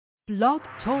Blog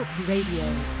Talk Radio.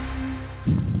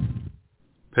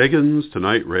 Pagans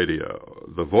Tonight Radio,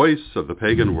 the voice of the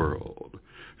pagan world,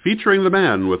 featuring the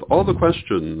man with all the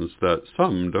questions that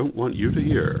some don't want you to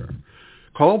hear.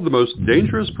 Called the most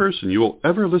dangerous person you will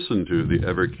ever listen to, the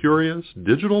ever-curious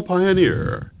digital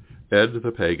pioneer, Ed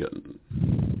the Pagan.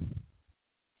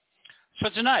 So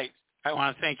tonight, I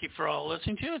want to thank you for all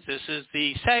listening to it. This is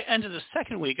the end of the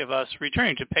second week of us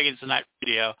returning to Pagans Tonight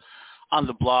Radio on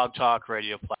the Blog Talk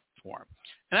Radio platform.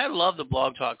 And I love the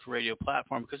Blog Talk Radio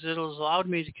platform because it has allowed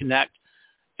me to connect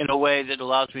in a way that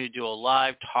allows me to do a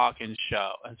live talk-in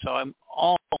show. And so I'm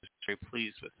always very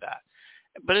pleased with that.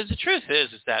 But the truth is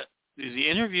that the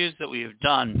interviews that we have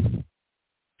done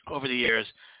over the years,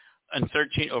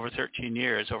 over 13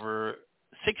 years, over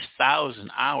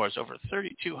 6,000 hours, over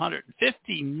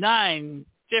 3,259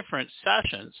 different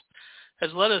sessions,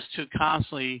 has led us to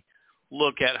constantly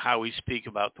look at how we speak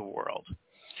about the world.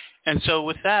 And so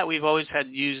with that, we've always had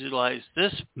to utilize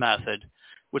this method,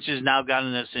 which has now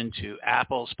gotten us into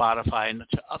Apple, Spotify, and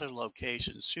to other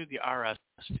locations through the RSS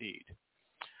feed.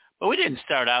 But we didn't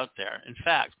start out there. In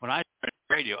fact, when I started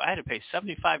radio, I had to pay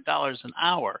 $75 an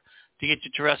hour to get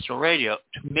to terrestrial radio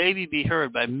to maybe be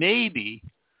heard by maybe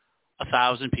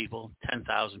 1,000 people,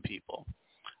 10,000 people.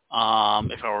 If I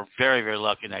were very, very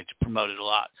lucky and I promoted a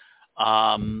lot.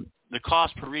 The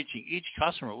cost per reaching each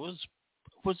customer was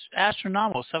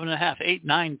astronomical, 7.5, 8,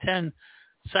 9, 10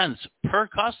 cents per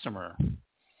customer,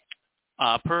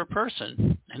 per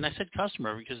person. And I said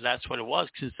customer because that's what it was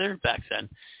considered back then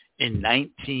in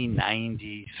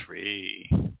 1993.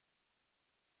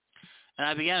 And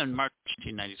I began in March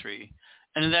 1993.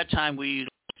 And at that time, we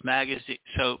utilized magazines.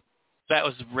 So that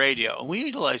was radio. And we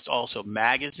utilized also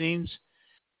magazines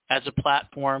as a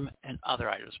platform and other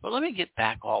items. But let me get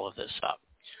back all of this up.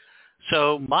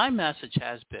 So my message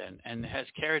has been, and has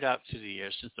carried out through the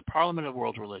years since the Parliament of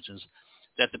World Religions,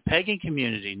 that the pagan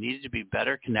community needed to be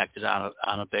better connected on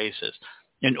a basis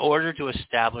in order to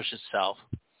establish itself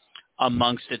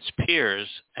amongst its peers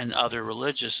and other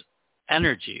religious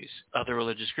energies, other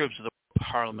religious groups of the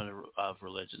Parliament of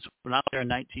Religions. We're out there in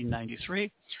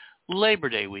 1993, Labor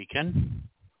Day weekend.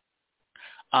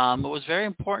 It was very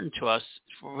important to us,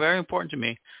 very important to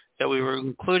me, that we were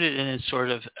included in its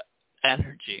sort of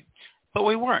energy. But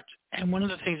we weren't. And one of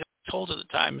the things I was told at the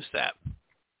time is that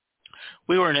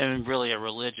we weren't even really a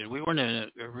religion. We weren't in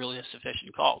a really a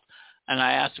sufficient cult. And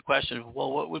I asked the question of,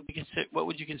 well, what would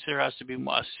you consider us to be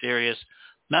a serious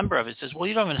member of? It says, well,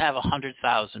 you don't even have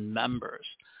 100,000 members.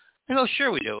 I go, sure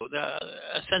we do.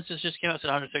 A census just came out and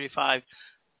said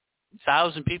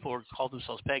 135,000 people called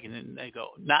themselves pagan. And they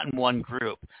go, not in one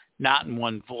group, not in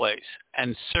one voice,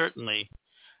 and certainly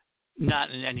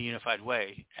not in any unified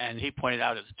way. And he pointed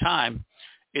out at the time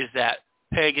is that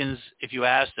pagans, if you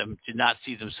asked them, did not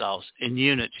see themselves in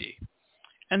unity.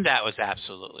 And that was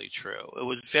absolutely true. It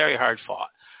was very hard fought.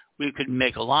 We could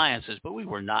make alliances, but we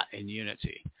were not in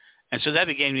unity. And so that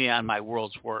began me on my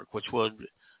world's work, which would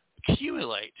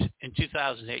accumulate in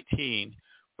 2018,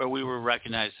 where we were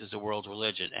recognized as a world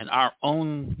religion. And our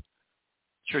own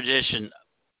tradition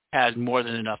had more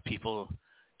than enough people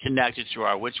connected through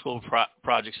our witch school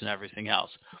projects and everything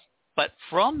else. But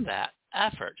from that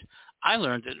effort, I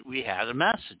learned that we had a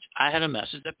message. I had a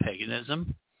message that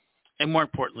paganism, and more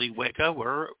importantly, Wicca,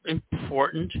 were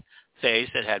important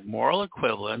faiths that had moral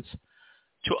equivalence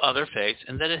to other faiths,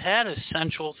 and that it had a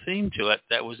central theme to it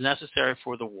that was necessary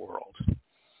for the world.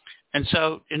 And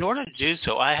so in order to do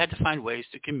so, I had to find ways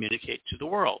to communicate to the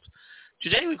world.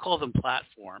 Today we call them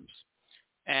platforms.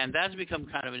 And that's become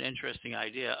kind of an interesting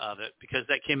idea of it because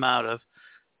that came out of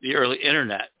the early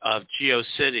internet of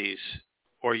GeoCities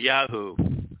or Yahoo,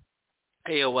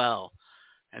 AOL,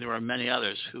 and there were many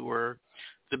others who were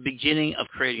the beginning of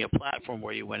creating a platform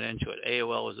where you went into it.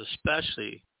 AOL was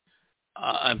especially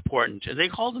important. And they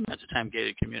called them at the time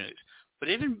gated communities. But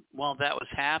even while that was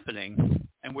happening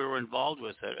and we were involved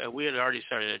with it, we had already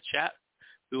started a chat.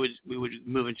 We would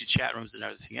move into chat rooms and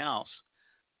everything else.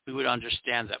 We would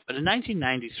understand that. But in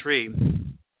 1993,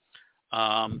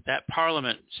 that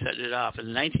Parliament set it up.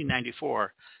 In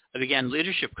 1994, I began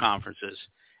leadership conferences.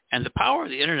 And the power of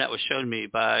the Internet was shown me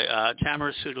by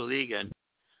Tamara Sudaligan,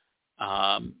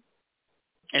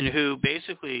 and who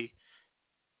basically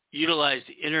utilized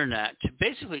the Internet to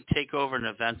basically take over an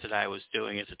event that I was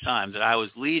doing at the time, that I was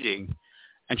leading,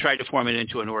 and tried to form it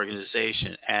into an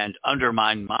organization and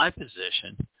undermine my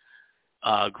position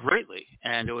greatly.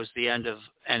 And it was the end of,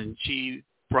 and she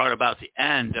brought about the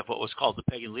end of what was called the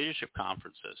Pagan Leadership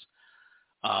Conferences.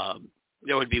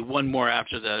 There would be one more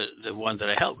after the one that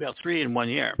I held. We held 3 in 1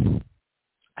 year.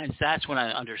 And that's when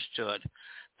I understood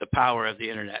the power of the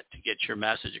Internet to get your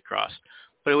message across.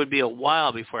 but it would be a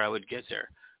while before I would get there.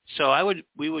 So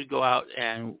we would go out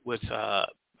and with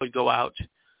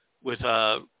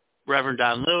Reverend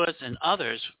Don Lewis and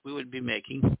others, we would be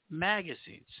making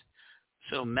magazines.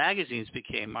 So magazines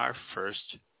became our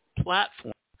first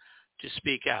platform to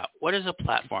speak out. What is a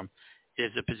platform? It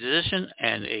is a position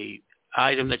and a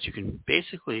item that you can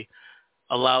basically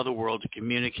allow the world to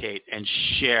communicate and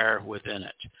share within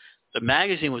it. The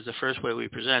magazine was the first way we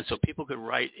presented, so people could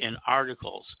write in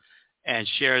articles and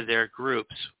share their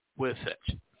groups with it.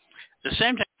 At the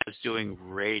same time, I was doing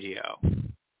radio.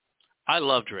 I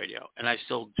loved radio, and I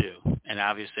still do. And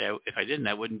obviously, if I didn't,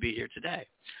 I wouldn't be here today.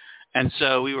 And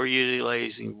so we were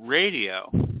utilizing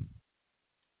radio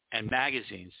and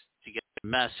magazines to get the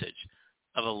message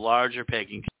of a larger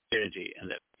pagan community,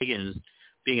 and that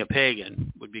being a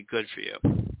pagan would be good for you.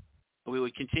 We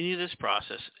would continue this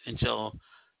process until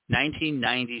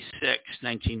 1996,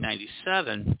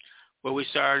 1997, where we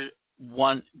started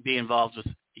be involved with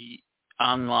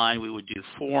online. We would do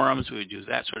forums. We would do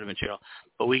that sort of material.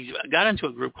 But we got into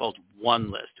a group called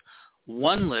One List.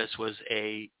 One List was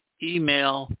a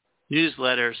email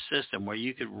newsletter system where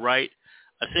you could write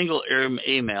a single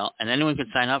email and anyone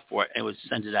could sign up for it and it would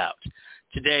send it out.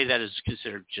 Today, that is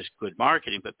considered just good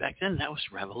marketing, but back then that was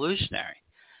revolutionary.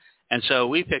 And so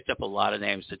we picked up a lot of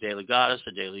names: the Daily Goddess,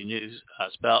 the Daily News,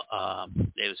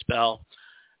 Daily Spell,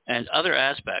 and other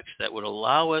aspects that would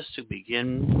allow us to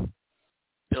begin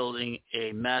building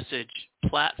a message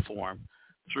platform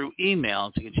through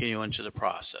email to continue into the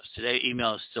process. Today,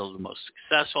 email is still the most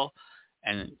successful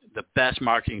and the best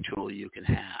marketing tool you can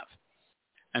have.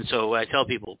 And so I tell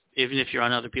people, even if you're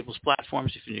on other people's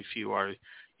platforms, even if you are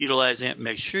utilizing it,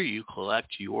 make sure you collect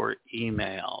your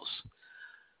emails.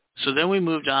 So then we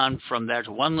moved on from there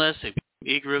to One List. It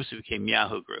became e-groups. It became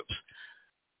Yahoo groups.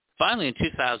 Finally, in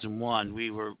 2001,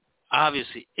 we were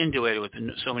obviously inundated with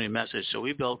so many messages. So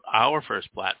we built our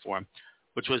first platform,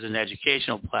 which was an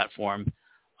educational platform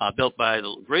built by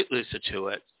the great Lisa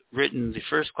Tuitt, written the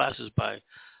first classes by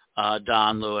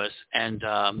Don Lewis, and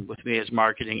with me as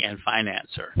marketing and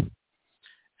financer.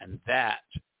 And that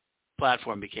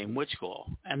platform became Witch School.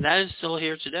 And that is still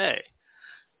here today.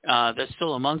 That's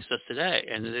still amongst us today.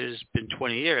 And it has been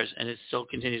 20 years, and it still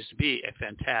continues to be a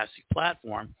fantastic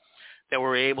platform that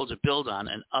we're able to build on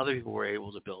and other people were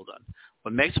able to build on.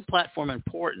 What makes a platform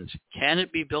important, can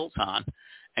it be built on,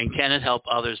 and can it help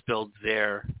others build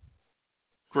their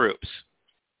groups?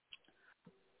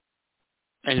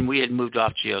 And we had moved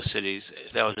off GeoCities.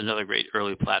 That was another great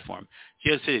early platform.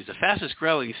 GeoCities, the fastest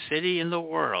growing city in the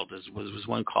world, was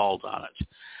one called on it.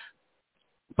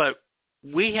 But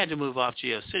we had to move off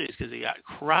GeoCities because it got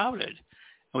crowded,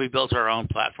 and we built our own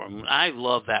platform. I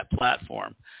love that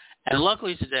platform. And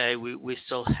luckily today, we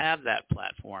still have that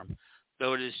platform,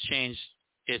 though it has changed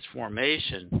its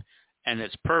formation and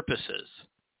its purposes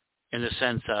in the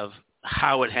sense of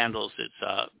how it handles its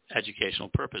educational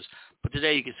purpose. But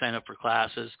today you can sign up for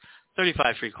classes,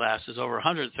 35 free classes, over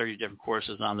 130 different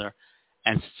courses on there,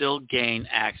 and still gain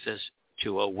access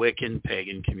to a Wiccan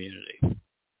pagan community.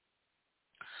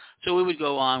 So we would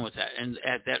go on with that. And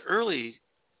at that early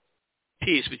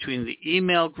piece between the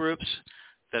email groups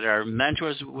that our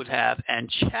mentors would have and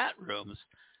chat rooms,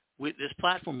 this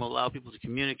platform will allow people to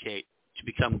communicate, to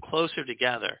become closer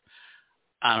together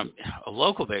on a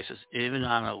local basis, even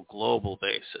on a global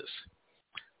basis.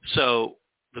 So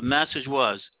the message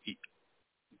was,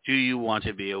 do you want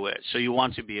to be a witch? So you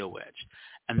want to be a witch.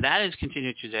 And that is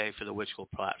continued today for the Witch School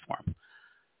platform.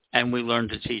 And we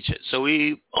learned to teach it. So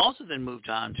we also then moved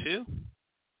on to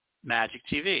Magic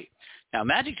TV. Now,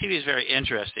 Magic TV is very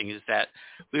interesting, is that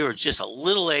we were just a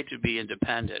little late to be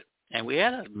independent, and we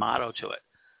had a motto to it.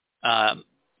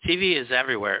 TV is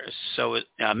everywhere,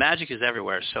 magic is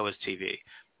everywhere, so is TV.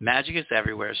 Magic is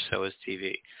everywhere, so is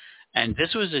TV. And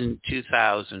this was in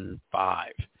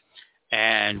 2005.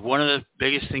 And one of the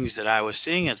biggest things that I was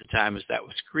seeing at the time is that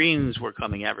screens were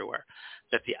coming everywhere,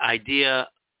 that the idea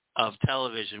of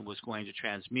television was going to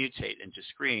transmutate into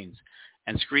screens,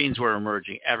 and screens were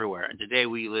emerging everywhere. And today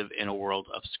we live in a world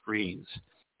of screens.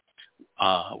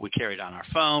 We carry it on our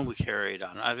phone. We carry it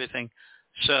on everything.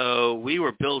 So we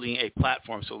were building a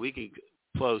platform so we could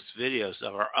post videos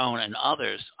of our own and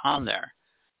others on there.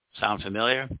 Sound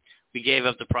familiar? We gave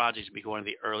up the project to be one of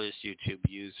the earliest YouTube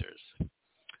users.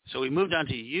 So we moved on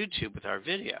to YouTube with our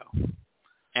video.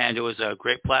 And it was a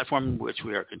great platform, which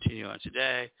we are continuing on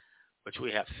today, which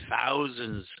we have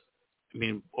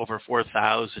over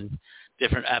 4,000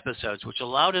 different episodes, which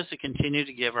allowed us to continue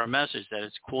to give our message that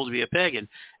it's cool to be a pagan.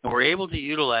 And we're able to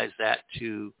utilize that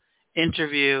to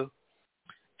interview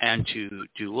and to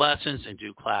do lessons and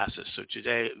do classes. So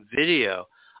today, video,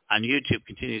 on YouTube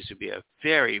continues to be a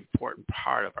very important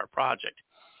part of our project,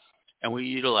 and we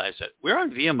utilize it. We're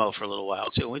on VMO for a little while,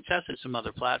 too. We tested some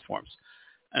other platforms,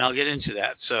 and I'll get into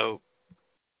that. So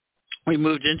we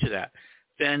moved into that.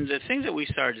 Then the thing that we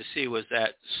started to see was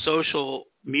that social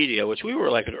media, which we were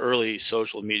like an early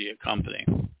social media company,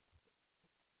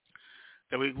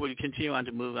 that we would continue on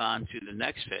to move on to the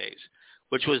next phase,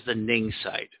 which was the Ning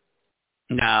site.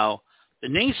 Now, the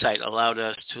Ning site allowed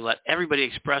us to let everybody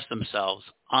express themselves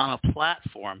on a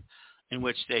platform in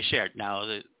which they shared. Now,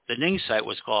 the Ning site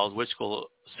was called Witch School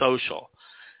Social,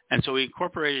 and so we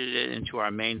incorporated it into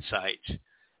our main site,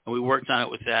 and we worked on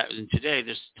it with that. And today,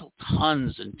 there's still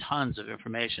tons and tons of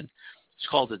information. It's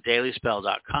called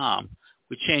thedailyspell.com.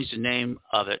 We changed the name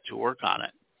of it to work on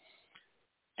it.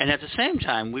 And at the same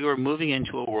time, we were moving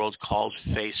into a world called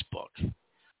Facebook.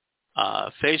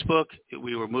 Facebook,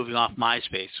 we were moving off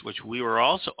MySpace, which we were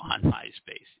also on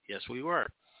MySpace. Yes, we were.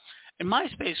 And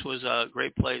MySpace was a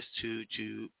great place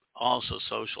to also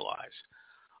socialize.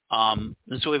 And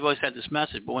so we've always had this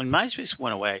message. But when MySpace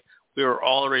went away, we were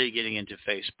already getting into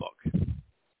Facebook.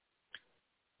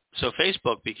 So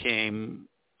Facebook became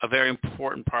a very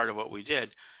important part of what we did.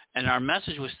 And our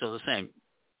message was still the same.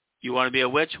 You want to be a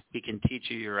witch? We can teach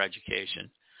you your education.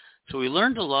 So we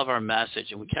learned to love our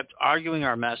message, and we kept arguing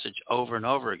our message over and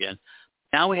over again.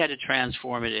 Now we had to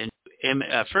transform it into,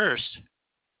 at first,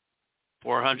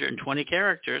 420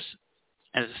 characters.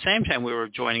 And at the same time, we were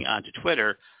joining onto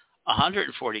Twitter,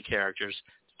 140 characters,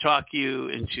 to talk you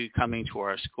into coming to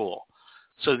our school.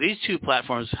 So these two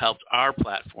platforms helped our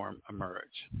platform emerge.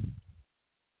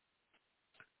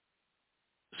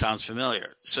 Sounds familiar.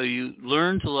 So you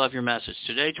learn to love your message.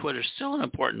 Today, Twitter is still an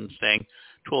important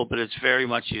tool, but it's very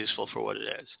much useful for what it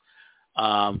is.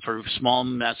 For small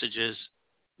messages,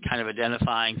 kind of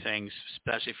identifying things,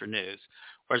 especially for news.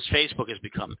 Whereas Facebook has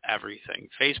become everything.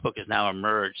 Facebook has now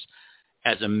emerged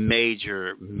as a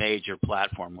major, major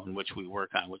platform on which we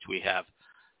work on, which we have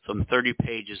some 30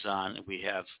 pages on. We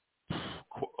have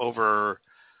over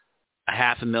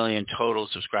 500,000 total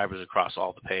subscribers across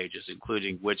all the pages,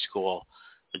 including Witch School,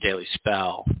 The Daily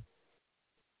Spell,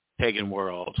 Pagan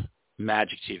World,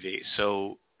 Magic TV.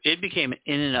 So it became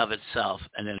in and of itself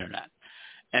an internet.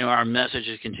 And our message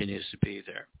continues to be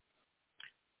there.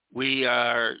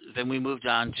 Then we moved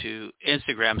on to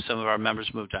Instagram. Some of our members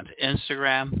moved on to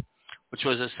Instagram, which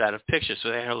was a set of pictures. So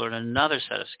they had to learn another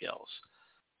set of skills.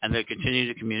 And they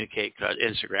continue to communicate on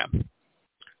Instagram.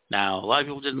 Now, a lot of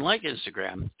people didn't like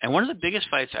Instagram. And one of the biggest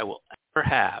fights I will ever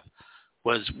have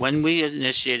was when we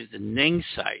initiated the Ning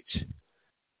site,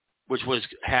 which was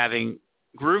having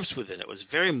groups within it. It was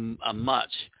very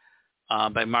much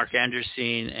by Mark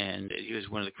Anderson, and he was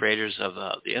one of the creators of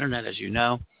the Internet, as you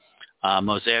know,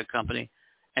 Mosaic Company.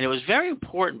 And it was very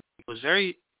important. It was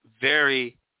very,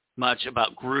 very much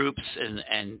about groups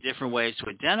and different ways to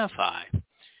identify.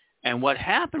 And what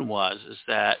happened is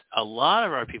that a lot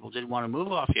of our people didn't want to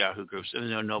move off Yahoo groups, even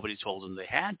though nobody told them they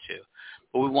had to.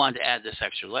 But we wanted to add this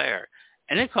extra layer.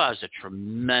 And it caused a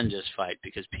tremendous fight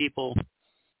because people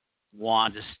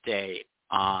want to stay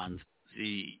on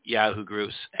the Yahoo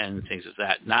groups and things like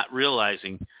that, not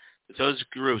realizing that those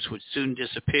groups would soon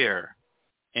disappear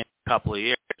in a couple of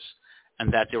years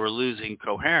and that they were losing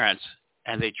coherence,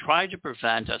 and they tried to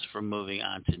prevent us from moving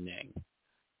on to Ning.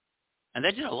 And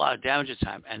they did a lot of damage at the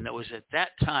time, and it was at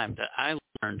that time that I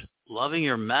learned loving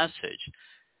your message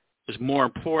was more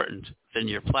important than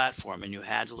your platform, and you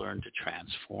had to learn to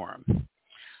transform.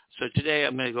 So today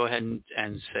I'm going to go ahead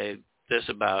and say this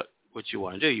about what you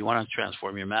want to do. You want to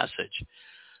transform your message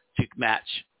to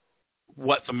match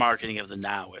what the marketing of the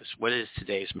now is. What is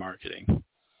today's marketing?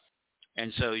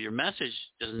 And so your message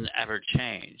doesn't ever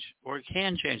change, or it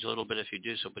can change a little bit if you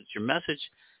do so, but your message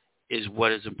is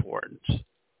what is important.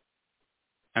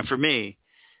 And for me,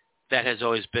 that has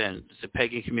always been the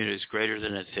pagan community is greater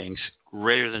than it thinks,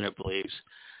 greater than it believes.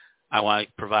 I want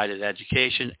to provide it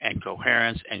education and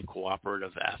coherence and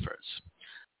cooperative efforts.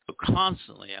 So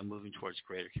constantly I'm moving towards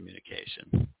greater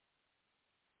communication.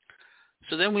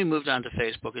 So then we moved on to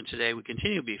Facebook, and today we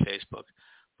continue to be Facebook.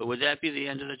 But would that be the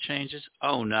end of the changes?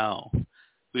 Oh, no.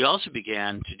 We also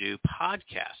began to do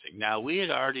podcasting. Now, we had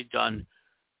already done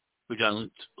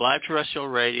live terrestrial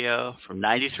radio from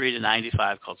 93 to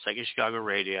 95 called Psychic Chicago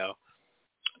Radio.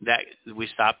 That we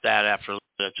stopped that after a little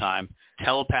bit of time.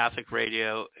 Telepathic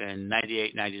radio in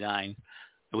 98, 99.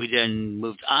 We then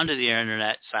moved onto the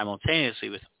internet simultaneously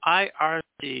with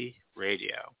IRC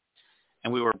radio.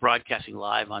 And we were broadcasting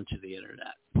live onto the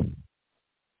internet.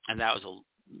 And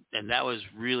that was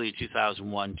really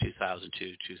 2001,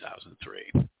 2002,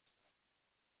 2003.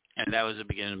 And that was the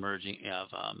beginning emerging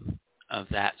of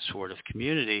that sort of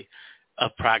community.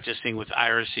 of practicing with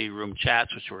IRC room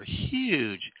chats, which were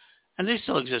huge, and they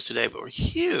still exist today, but were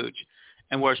huge,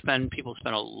 and where people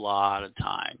spend a lot of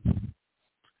time.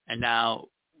 And now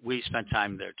we spend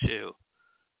time there too.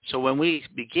 So when we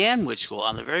began Witch School,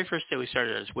 on the very first day we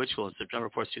started as Witch School on September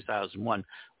 4th, 2001,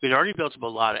 we'd already built up a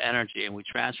lot of energy, and we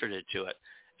transferred it to it.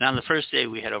 And on the first day,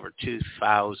 we had over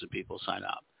 2,000 people sign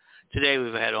up. Today,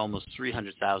 we've had almost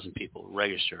 300,000 people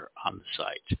register on the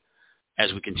site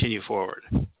as we continue forward.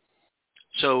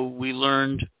 So we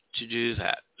learned to do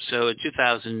that. So in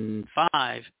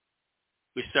 2005,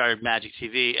 we started Magic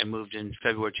TV and moved in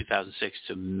February 2006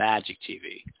 to Magic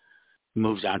TV.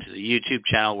 Moved on to the YouTube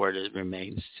channel where it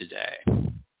remains today.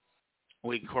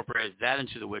 We incorporated that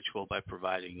into the Witch School by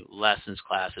providing lessons,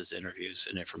 classes, interviews,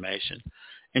 and information.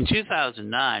 In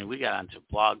 2009, we got onto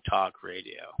Blog Talk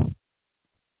Radio.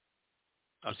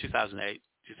 2008,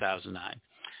 2009.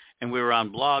 And we were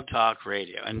on Blog Talk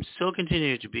Radio and still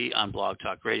continue to be on Blog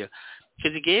Talk Radio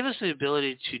because it gave us the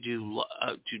ability to do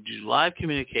live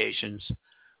communications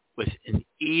with an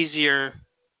easier,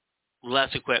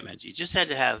 less equipment. You just had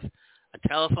to have a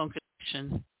telephone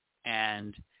connection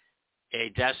and a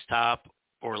desktop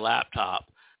or laptop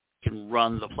can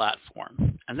run the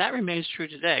platform. And that remains true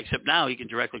today, except now you can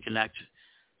directly connect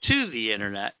to the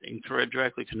internet and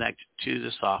directly connect to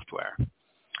the software.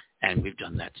 And we've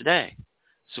done that today.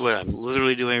 So what I'm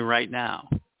literally doing right now.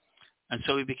 And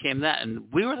so we became that. And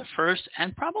we were the first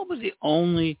and probably the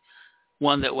only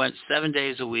one that went 7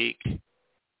 days a week,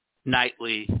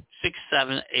 nightly, 6,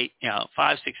 7, 8,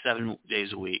 5, 6, 7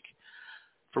 days a week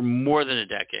for more than a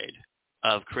decade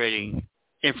of creating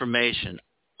information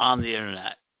on the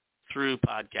internet through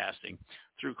podcasting,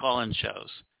 through call-in shows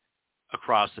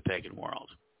across the pagan world.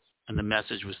 And the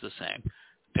message was the same.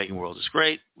 The pagan world is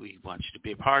great. We want you to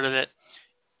be a part of it.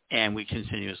 And we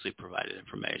continuously provided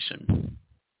information.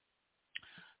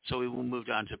 So we moved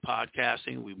on to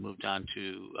podcasting. We moved on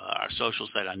to our social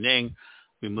site on Ning.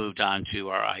 We moved on to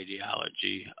our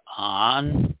ideology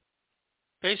on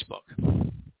Facebook.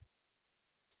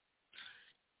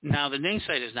 Now, the Ning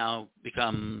site has now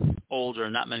become older,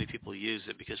 and not many people use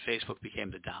it because Facebook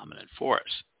became the dominant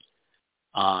force.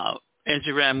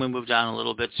 Instagram we moved on a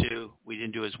little bit to. We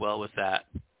didn't do as well with that.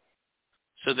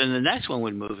 So then the next one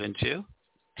we'd move into,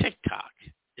 TikTok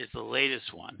is the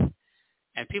latest one.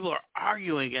 And people are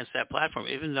arguing against that platform,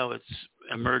 even though it's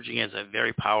emerging as a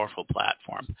very powerful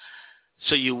platform.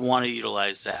 So you want to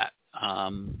utilize that.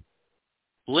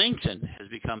 LinkedIn has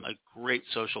become a great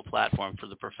social platform for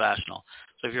the professional.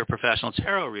 So if you're a professional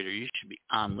tarot reader, you should be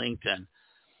on LinkedIn,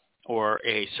 or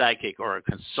a psychic or a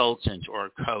consultant or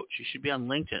a coach. You should be on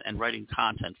LinkedIn and writing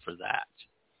content for that,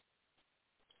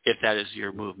 if that is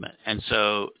your movement. And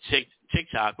so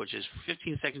TikTok, which is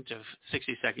 15-second to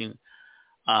 60-second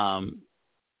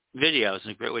videos,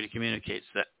 and a great way to communicate,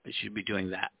 so that you should be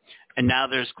doing that. And now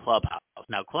there's Clubhouse.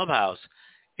 Now Clubhouse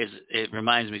it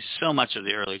reminds me so much of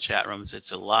the early chat rooms.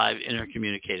 It's a live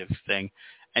intercommunicative thing.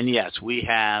 And yes, we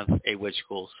have a Witch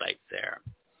School site there.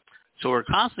 So we're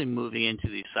constantly moving into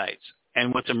these sites.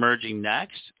 And what's emerging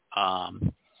next,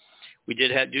 we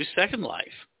did do Second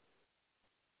Life.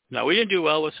 Now, we didn't do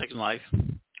well with Second Life,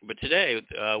 but today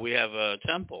we have a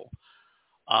temple,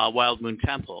 Wild Moon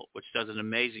Temple, which does an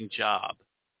amazing job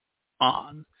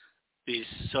on the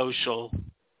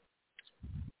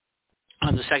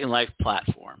Second Life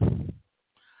platform.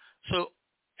 So,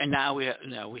 and now we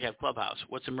have Clubhouse.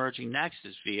 What's emerging next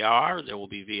is VR. There will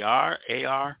be VR,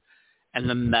 AR, and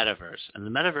the Metaverse. And the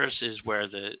Metaverse is where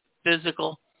the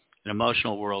physical and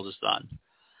emotional world is done.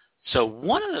 So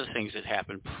one of the things that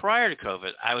happened prior to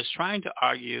COVID, I was trying to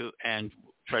argue and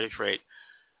try to create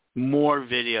more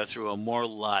video through a more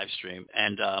live stream.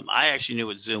 And I actually knew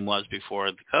what Zoom was before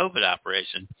the COVID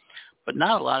operation, but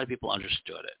not a lot of people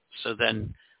understood it. So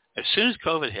then as soon as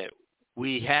COVID hit,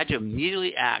 we had to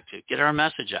immediately act to get our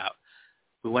message out.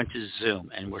 We went to Zoom,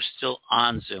 and we're still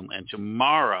on Zoom. And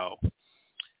tomorrow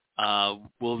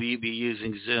we'll be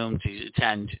using Zoom to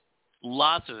attend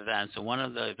lots of events. And one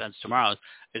of the events tomorrow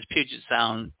is Puget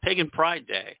Sound Pagan Pride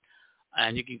Day.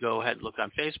 And you can go ahead and look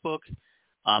on Facebook.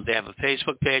 They have a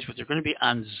Facebook page, but they're going to be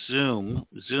on Zoom.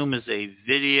 Zoom is a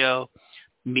video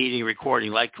meeting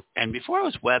recording. And before it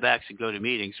was WebEx and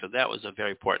GoToMeeting, so that was a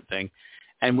very important thing.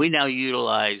 And we now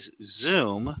utilize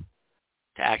Zoom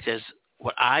to act as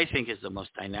what I think is the most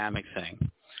dynamic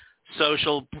thing,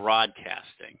 social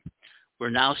broadcasting. We're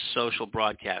now social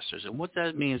broadcasters. And what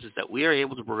that means is that we are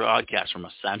able to broadcast from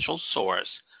a central source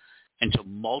into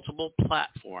multiple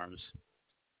platforms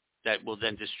that will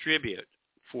then distribute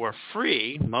for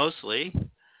free, mostly,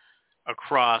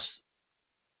 across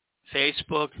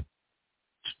Facebook,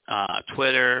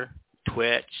 Twitter,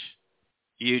 Twitch,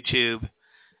 YouTube,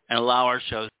 and allow our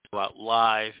shows to go out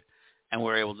live, and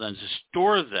we're able then to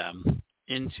store them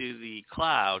into the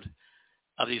cloud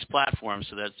of these platforms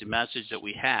so that the message that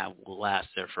we have will last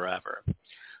there forever.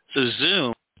 So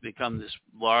Zoom has become this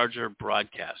larger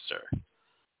broadcaster.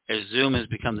 As Zoom has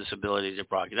become this ability to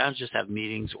broadcast, not just have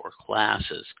meetings or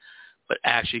classes, but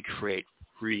actually create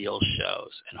real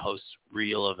shows and host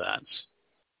real events.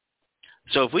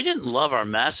 So if we didn't love our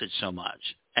message so much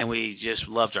and we just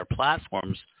loved our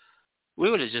platforms, we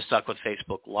would have just stuck with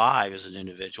Facebook Live as an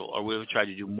individual, or we would try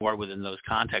to do more within those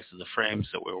contexts of the frames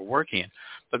that we were working in.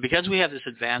 But because we have this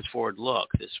advanced forward look,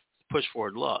 this push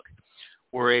forward look,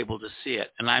 we're able to see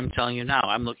it. And I'm telling you now,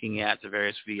 I'm looking at the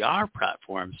various VR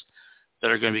platforms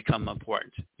that are going to become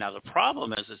important. Now, the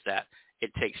problem is that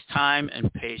it takes time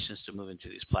and patience to move into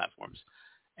these platforms.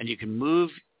 And you can move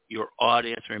your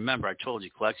audience. Remember, I told you,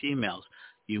 collect emails.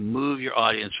 You move your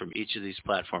audience from each of these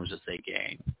platforms as they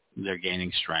gain. They're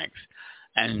gaining strength.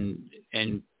 And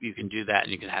you can do that,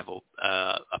 and you can have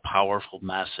a powerful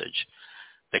message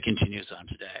that continues on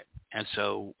today. And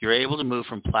so you're able to move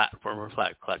from platform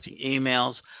to collecting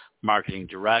emails, marketing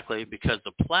directly, because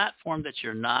the platform that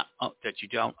you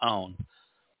don't own,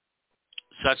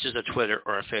 such as a Twitter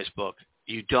or a Facebook,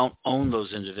 you don't own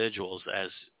those individuals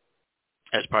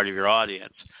as part of your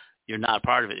audience. You're not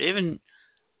part of it. Even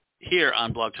here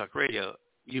on Blog Talk Radio,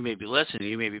 you may be listening,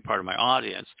 you may be part of my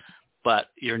audience, but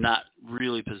you're not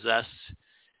really possessed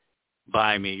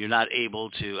by me. You're not able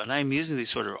to, and I'm using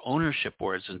these sort of ownership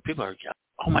words, and people are,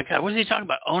 oh my God, what is he talking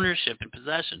about? Ownership and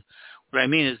possession. What I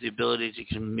mean is the ability to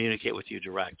communicate with you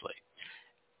directly.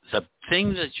 The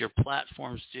thing that your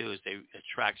platforms do is they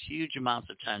attract huge amounts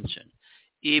of attention.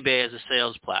 eBay as a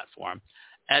sales platform,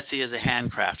 Etsy as a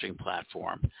handcrafting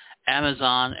platform,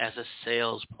 Amazon as a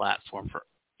sales platform for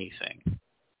anything.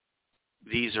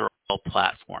 These are all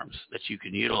platforms that you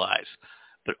can utilize,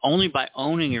 but only by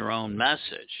owning your own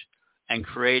message and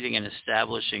creating and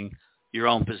establishing your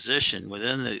own position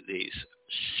within these.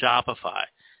 Shopify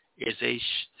is a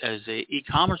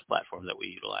e-commerce platform that we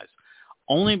utilize.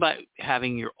 Only by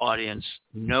having your audience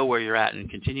know where you're at and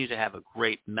continue to have a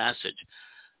great message.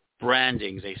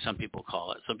 Branding, some people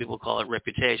call it. Some people call it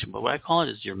reputation, but what I call it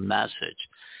is your message.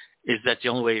 Is that the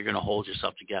only way you're going to hold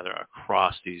yourself together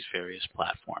across these various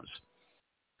platforms.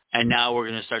 And now we're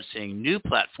going to start seeing new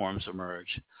platforms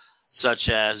emerge, such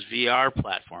as VR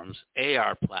platforms,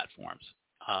 AR platforms,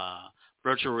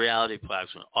 virtual reality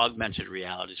platforms, augmented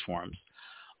reality forms.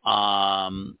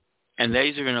 And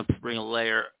these are going to bring a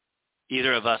layer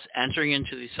either of us entering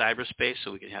into the cyberspace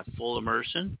so we can have full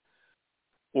immersion,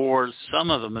 or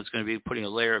some of them it's going to be putting a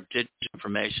layer of digital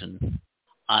information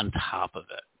on top of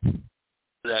it.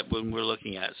 That when we're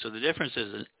looking at it. So the difference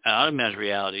is in augmented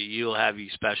reality, you'll have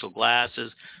these special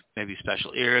glasses, maybe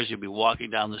special ears. You'll be walking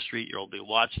down the street. You'll be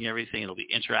watching everything. It'll be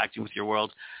interacting with your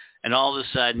world. And all of a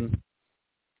sudden,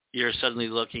 you're suddenly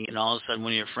looking, and all of a sudden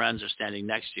one of your friends are standing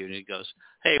next to you, and he goes,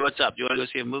 hey, what's up? Do you want to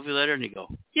go see a movie later? And you go,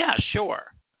 yeah,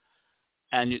 sure.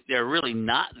 And they're really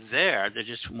not there. They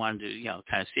just wanted to,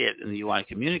 kind of see it, and you want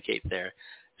to communicate there.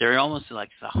 They're almost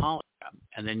like the hologram.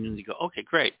 And then you go, okay,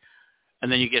 great.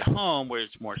 And then you get home where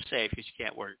it's more safe because you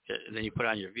can't work. And then you put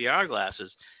on your VR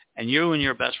glasses, and you and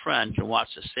your best friend can watch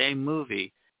the same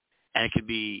movie, and it could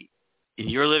be in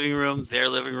your living room, their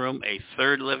living room, a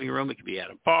third living room. It could be at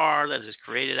a bar that is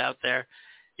created out there.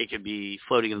 It could be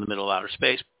floating in the middle of outer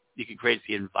space. You can create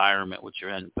the environment which you're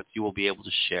in, but you will be able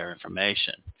to share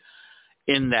information.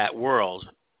 In that world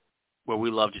where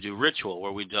we love to do ritual,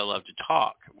 where we love to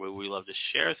talk, where we love to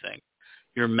share things,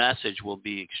 your message will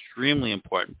be extremely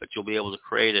important, but you'll be able to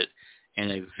create it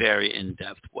in a very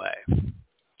in-depth way.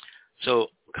 So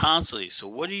constantly,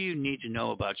 what do you need to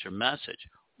know about your message?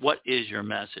 What is your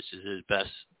message? Is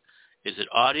it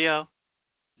audio?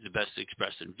 Is it best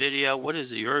expressed in video? What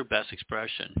is your best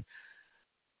expression?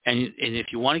 And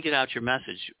if you want to get out your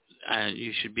message,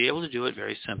 you should be able to do it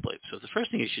very simply. So the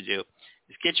first thing you should do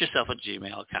is get yourself a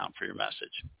Gmail account for your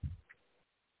message.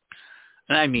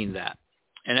 And I mean that.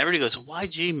 And everybody goes, why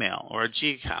Gmail or a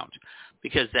G account?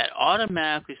 Because that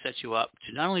automatically sets you up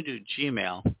to not only do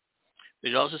Gmail, but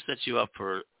it also sets you up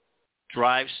for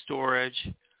drive storage,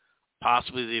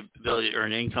 possibly the ability to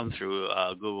earn income through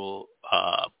Google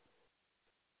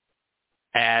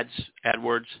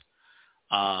AdWords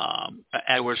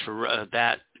for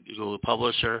that, Google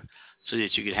Publisher, so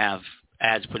that you can have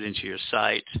ads put into your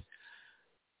site,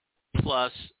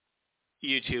 plus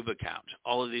YouTube account.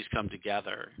 All of these come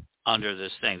together under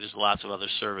this thing. There's lots of other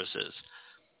services.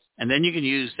 And then you can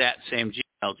use that same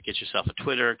Gmail to get yourself a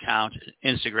Twitter account,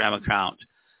 an Instagram account.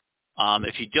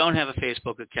 If you don't have a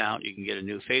Facebook account, you can get a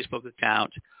new Facebook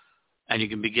account. And you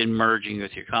can begin merging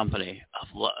with your company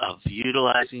of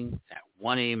utilizing that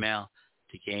one email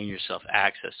to gain yourself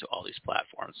access to all these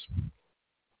platforms.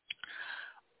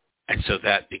 And so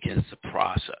that begins the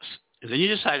process. And then you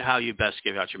decide how you best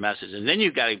give out your message. And then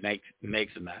you've got to make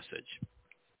the message.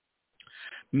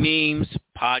 Memes,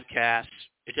 podcasts,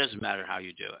 it doesn't matter how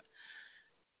you do it.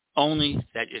 Only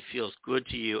that it feels good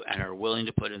to you and are willing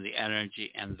to put in the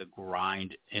energy and the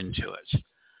grind into it.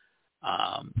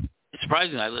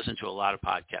 Surprisingly, I listen to a lot of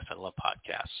podcasts. I love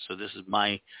podcasts. So this is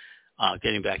my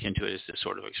getting back into it is this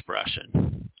sort of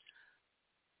expression.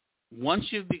 Once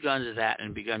you've begun to that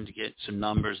and begun to get some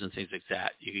numbers and things like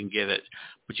that, you can give it.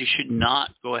 But you should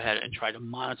not go ahead and try to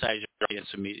monetize your audience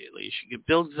immediately. You should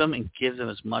build them and give them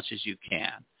as much as you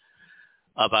can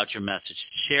about your message.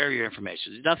 Share your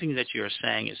information. Nothing that you're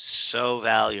saying is so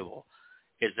valuable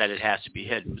is that it has to be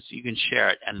hidden. So you can share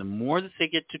it. And the more that they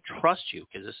get to trust you,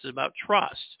 because this is about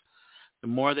trust, the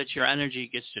more that your energy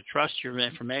gets to trust your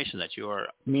information, that you are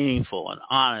meaningful and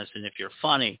honest, and if you're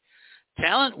funny,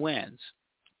 talent wins.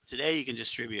 Today you can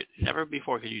distribute. Never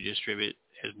before could you distribute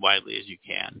as widely as you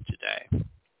can today.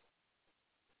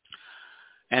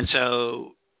 And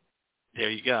so there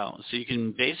you go. So you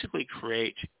can basically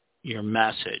create your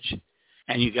message,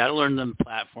 and you got to learn the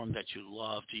platform that you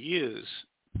love to use.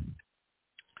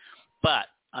 But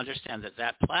understand that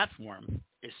that platform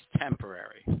is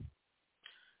temporary.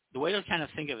 The way to kind of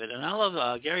think of it, and I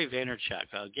love Gary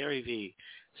Vaynerchuk, Gary V,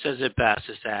 says it best,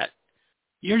 is that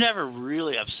you're never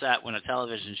really upset when a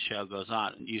television show goes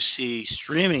on. You see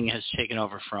streaming has taken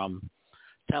over from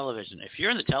television. If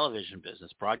you're in the television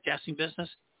business, broadcasting business,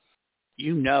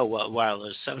 you know while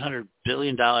there's $70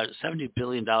 billion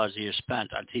a year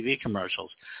spent on TV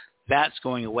commercials, that's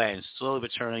going away and slowly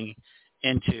but turning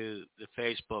into the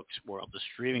Facebook's world, the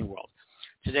streaming world.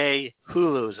 Today,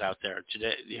 Hulu is out there.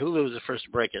 Today, Hulu was the first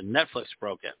to break it. Netflix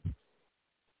broke it.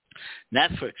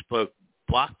 Netflix broke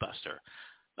Blockbuster.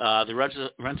 The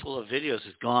rental of videos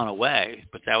has gone away,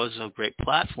 but that was a great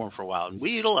platform for a while. And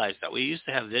we utilized that. We used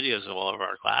to have videos of all of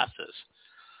our classes.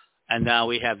 And now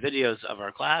we have videos of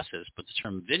our classes, but the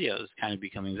term video is kind of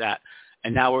becoming that.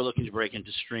 And now we're looking to break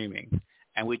into streaming.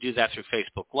 And we do that through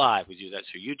Facebook Live. We do that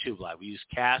through YouTube Live. We use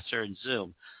Caster and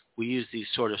Zoom. We use these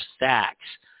sort of stacks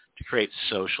to create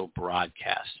social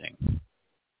broadcasting.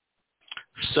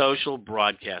 Social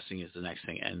broadcasting is the next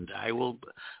thing, and I will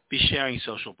be sharing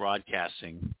social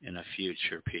broadcasting in a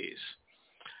future piece.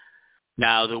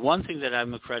 Now, the one thing that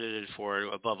I'm accredited for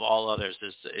above all others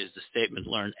is the statement,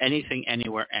 learn anything,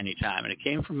 anywhere, anytime. And it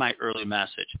came from my early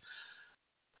message.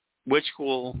 Which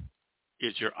school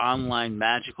is your online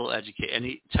magical education,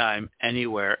 anytime,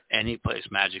 anywhere, any place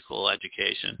magical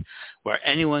education, where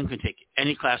anyone can take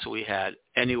any class that we had,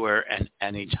 anywhere and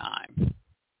anytime.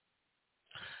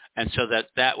 And so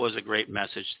that was a great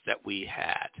message that we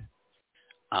had.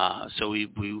 So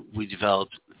we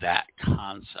developed that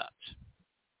concept.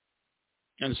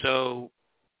 And so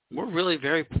we're really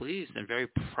very pleased and very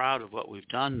proud of what we've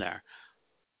done there.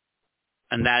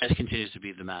 And that continues to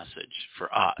be the message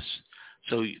for us.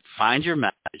 So find your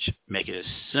message, make it as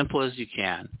simple as you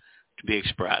can to be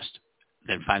expressed,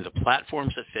 then find the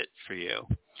platforms that fit for you.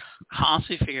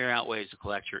 Constantly figure out ways to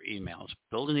collect your emails.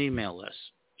 Build an email list.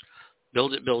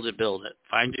 Build it.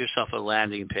 Find yourself a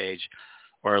landing page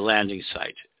or a landing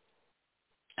site.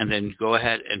 And then go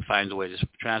ahead and find a way to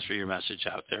transfer your message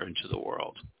out there into the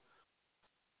world.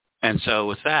 And so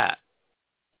with that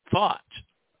thought,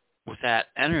 with that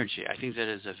energy, I think that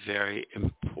is a very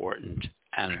important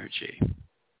energy.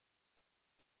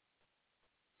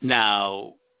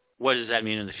 Now, what does that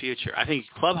mean in the future? I think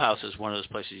Clubhouse is one of those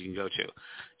places you can go to.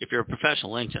 If you're a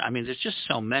professional LinkedIn, I mean, there's just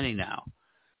so many now.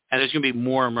 And there's going to be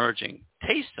more emerging.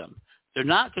 Taste them. They're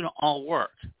not going to all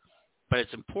work. But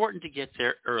it's important to get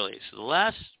there early. So the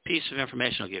last piece of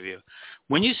information I'll give you,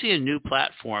 when you see a new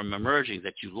platform emerging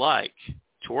that you like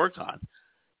to work on,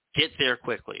 get there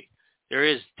quickly. There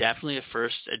is definitely a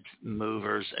first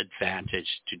mover's advantage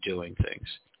to doing things.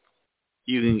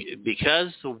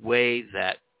 Because the way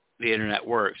that the internet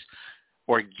works,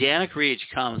 organic reach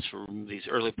comes from these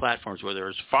early platforms where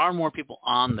there's far more people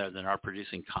on there than are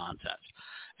producing content.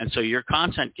 And so your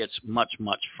content gets much,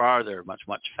 much farther, much,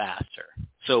 much faster.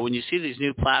 So when you see these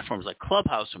new platforms like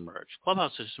Clubhouse emerge,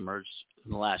 Clubhouse has emerged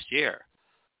in the last year.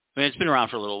 I mean, it's been around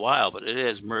for a little while, but it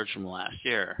has emerged from last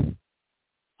year.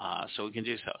 So we can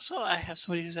do so. So I have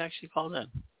somebody who's actually called in.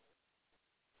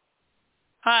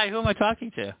 Hi, who am I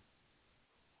talking to?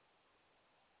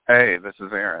 Hey, this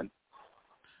is Aaron.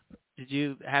 Did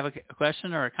you have a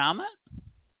question or a comment?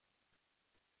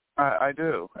 I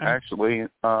do, actually.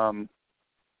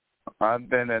 I've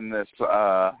been in this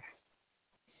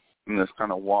in this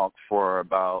kind of walk for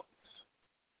about,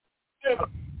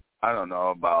 I don't know,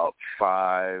 about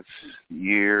 5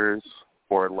 years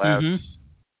or less. Mm-hmm.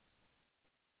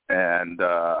 And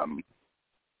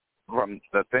from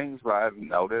the things that I've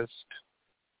noticed,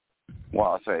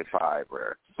 well, I'll say 5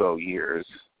 or so years,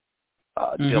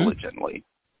 diligently.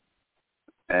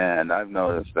 And I've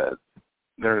noticed that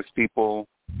there's people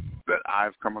that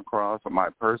I've come across in my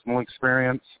personal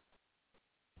experience,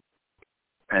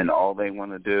 and all they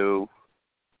want to do,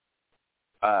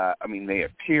 they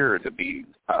appear to be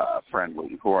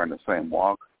friendly who are in the same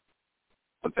walk,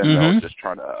 but then they'll just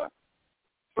try to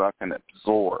suck and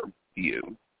absorb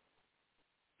you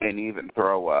and even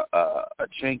throw a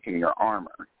chink in your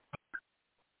armor.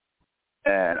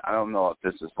 And I don't know if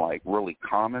this is like really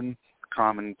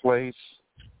commonplace,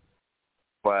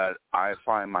 but I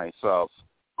find myself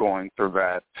going through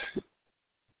that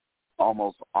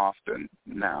almost often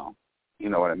now. You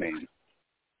know what I mean?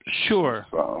 Sure.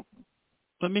 So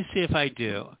let me see if I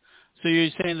do. So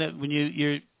you're saying that when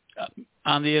you're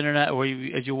on the internet, or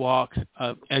as you walk,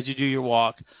 as you do your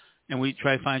walk, and we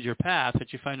try to find your path,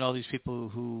 that you find all these people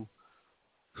who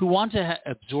want to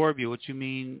absorb you. What you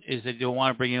mean is that they'll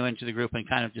want to bring you into the group and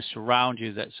kind of just surround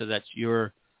you, so that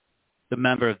you're the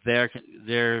member of their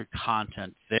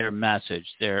content, their message,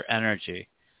 their energy,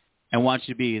 and want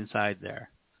you to be inside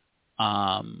there.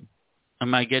 Am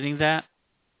I getting that?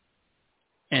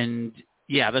 And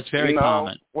yeah, that's very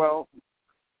common. Well,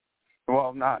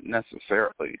 not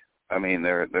necessarily. I mean,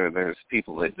 there's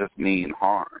people that just mean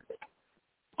harm.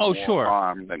 Oh, More sure.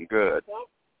 harm than good.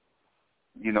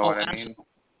 You know what I mean?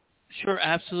 Sure,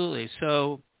 absolutely.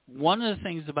 So one of the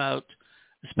things about,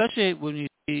 especially when you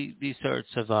see these sorts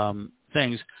of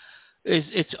things, is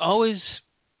it's always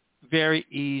very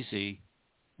easy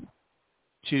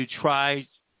to try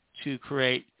to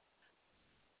create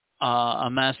a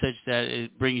message that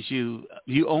it brings you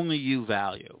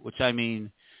value, which I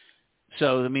mean,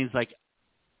 so that means like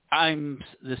I'm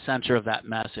the center of that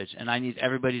message, and I need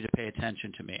everybody to pay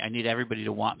attention to me. I need everybody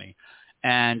to want me,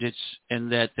 and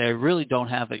that they really don't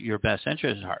have your best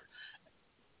interest at heart.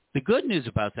 The good news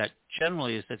about that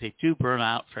generally is that they do burn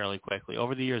out fairly quickly.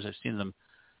 Over the years, I've seen them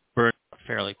burn out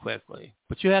fairly quickly,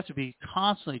 but you have to be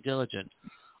constantly diligent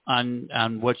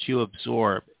on what you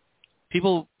absorb.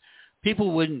 People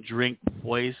wouldn't drink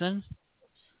poison.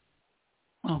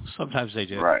 Well, sometimes they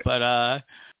do, right.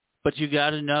 But you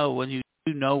got to know when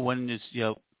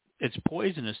it's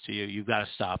poisonous to you. You've got to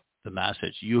stop the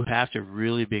message. You have to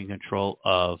really be in control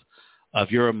of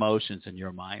your emotions and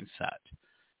your mindset.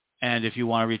 And if you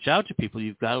want to reach out to people,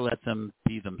 you've got to let them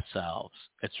be themselves.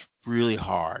 It's really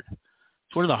hard.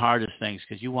 It's one of the hardest things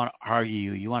because you want to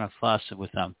argue, you want to fuss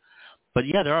with them. But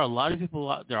yeah, there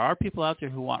are people out there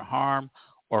who want harm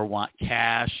or want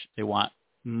cash. They want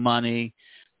money.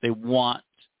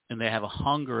 And they have a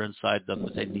hunger inside them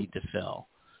that they need to fill.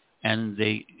 And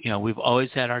we've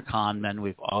always had our con men.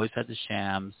 We've always had the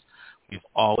shams. We've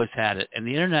always had it. And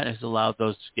the internet has allowed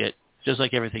those to get, just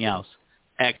like everything else,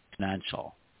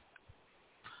 exponential.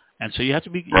 And so you have to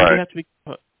be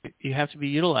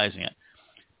utilizing it.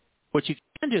 What you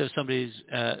can do if somebody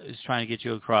is trying to get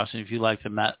you across, and if you like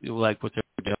you like what they're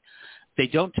doing, they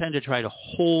don't tend to try to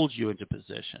hold you into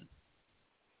position.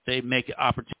 They make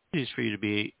opportunities for you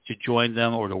to join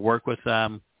them or to work with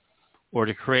them or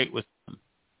to create with them.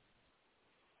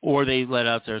 Or they let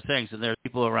out their things, and there are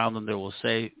people around them that will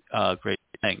say great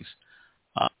things.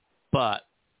 But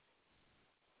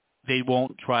they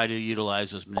won't try to utilize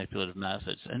those manipulative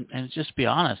methods. And just be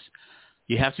honest,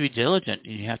 you have to be diligent,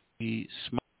 and you have to be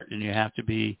smart, and you have to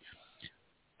be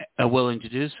willing to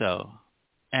do so.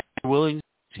 And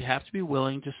you have to be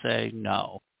willing to say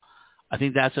no. I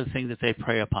think that's the thing that they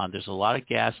prey upon. There's a lot of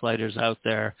gaslighters out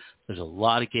there. There's a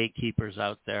lot of gatekeepers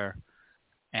out there.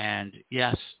 And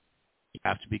yes, you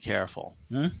have to be careful.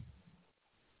 Yeah.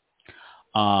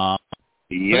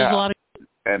 Go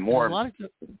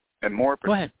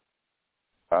ahead.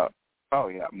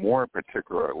 More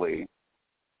particularly,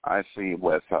 I see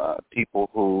with people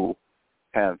who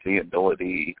have the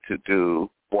ability to do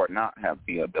or not have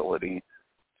the ability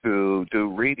to do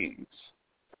readings.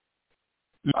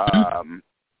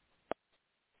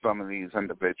 Some of these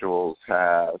individuals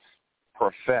have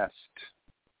professed,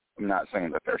 I'm not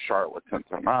saying that they're charlatans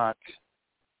or not,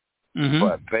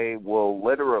 but they will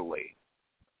literally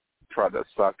try to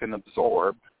suck and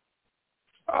absorb,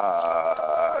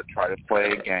 try to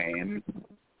play a game,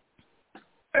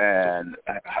 and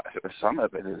some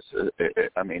of it is,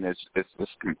 it's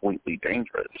just completely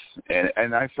dangerous.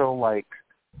 And I feel like,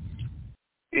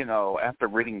 after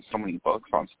reading so many books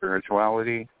on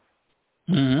spirituality,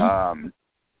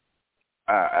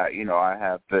 I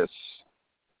have this,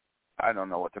 I don't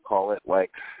know what to call it,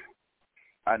 like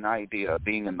an idea of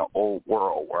being in the old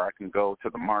world where I can go to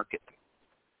the market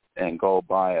and go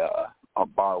buy a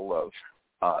bottle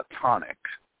of tonic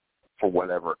for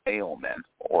whatever ailment,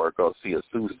 or go see a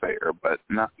soothsayer, but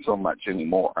not so much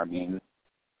anymore. I mean,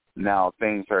 now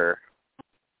things are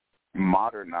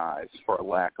modernized, for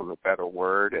lack of a better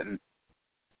word, and,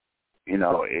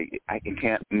 I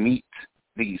can't meet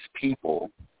these people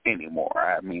anymore.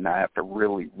 I mean, I have to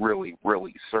really, really,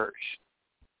 really search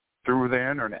through the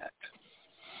internet.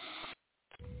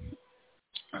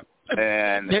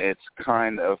 And it's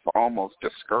kind of almost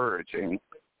discouraging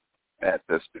at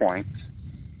this point.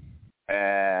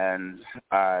 And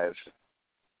I've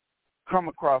come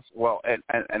across,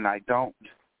 and I don't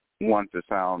want to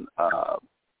sound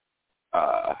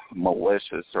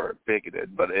malicious or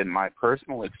bigoted, but in my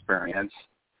personal experience,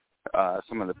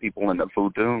 some of the people in the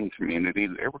voodoo community,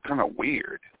 they were kind of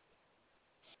weird.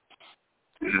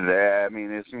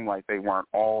 It seemed like they weren't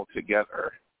all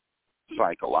together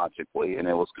psychologically, and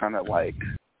it was kind of like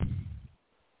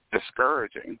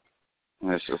discouraging.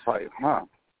 And it's just like,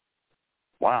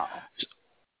 wow.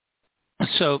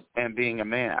 So, and being a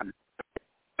man,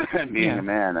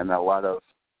 and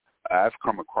I've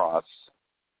come across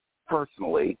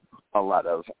personally a lot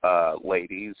of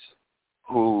ladies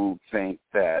who think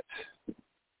that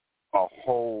a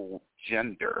whole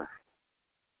gender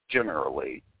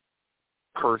generally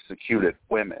persecuted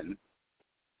women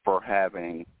for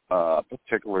having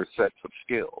particular sets of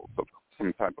skills, of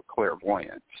some type of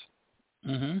clairvoyance.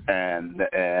 mm-hmm.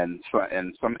 And so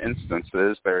in some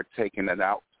instances, they're taking it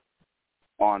out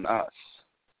on us.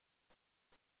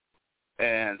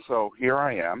 And so here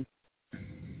I am,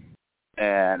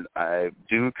 and I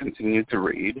do continue to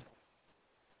read.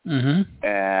 Mm-hmm.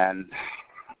 And,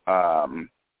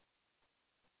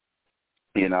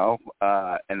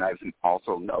 and I've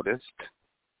also noticed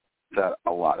that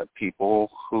a lot of people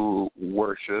who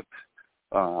worship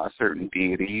certain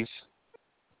deities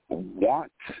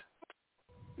want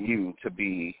you to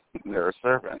be their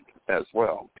servant as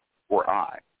well, or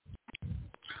I.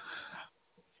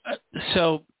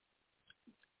 So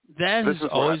that this has is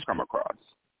always what I've come across.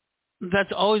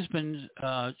 That's always been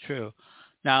true.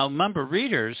 Now, remember,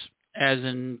 readers, as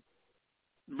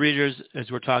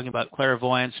we're talking about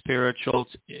clairvoyance, spirituals,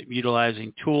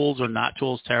 utilizing tools or not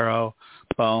tools, tarot,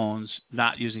 bones,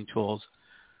 not using tools,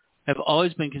 have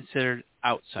always been considered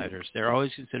outsiders. They're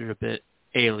always considered a bit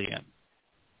alien.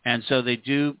 And so they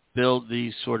do build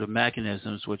these sort of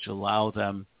mechanisms which allow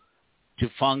them to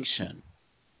function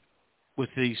with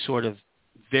these sort of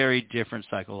very different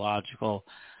psychological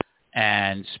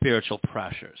and spiritual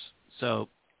pressures. So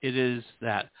it is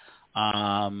that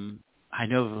I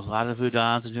know a lot of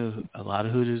Houdans, I know a lot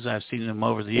of hoodoos. I've seen them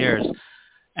over the years,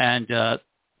 and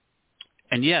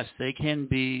yes, they can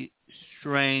be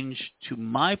strange to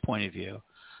my point of view,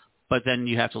 but then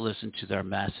you have to listen to their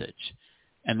message,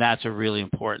 and that's a really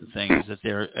important thing. Is that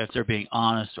if they're being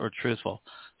honest or truthful.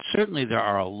 Certainly, there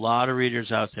are a lot of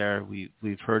readers out there.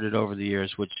 We've heard it over the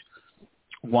years, which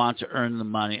want to earn the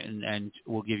money and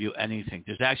will give you anything.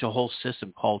 There's actually a whole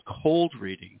system called cold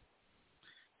reading.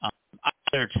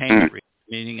 Entertainment reading,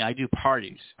 meaning I do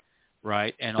parties,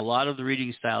 right? And a lot of the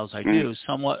reading styles I do,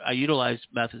 I utilize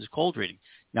methods of cold reading.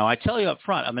 Now, I tell you up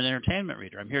front, I'm an entertainment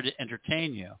reader. I'm here to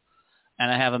entertain you. And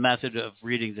I have a method of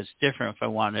reading that's different if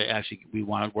we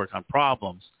want to work on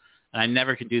problems. And I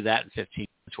never can do that in 15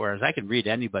 minutes, whereas I can read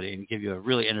anybody and give you a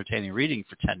really entertaining reading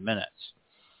for 10 minutes.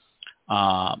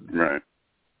 Right.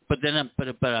 But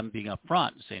I'm being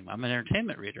upfront and saying I'm an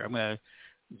entertainment reader. I'm going to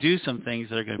do some things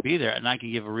that are going to be there, and I can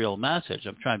give a real message.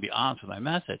 I'm trying to be honest with my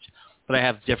message, but I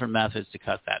have different methods to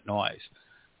cut that noise.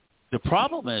 The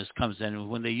problem comes in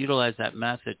when they utilize that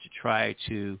method to try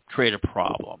to create a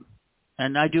problem.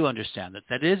 And I do understand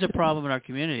that is a problem in our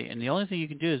community, and the only thing you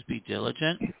can do is be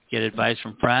diligent, get advice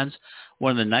from friends.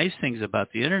 One of the nice things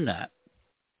about the Internet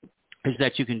is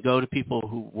that you can go to people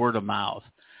who word of mouth.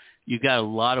 You've got a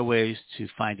lot of ways to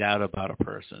find out about a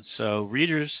person. So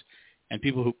readers and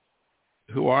people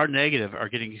who are negative are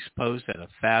getting exposed at a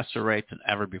faster rate than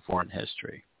ever before in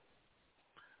history.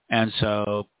 And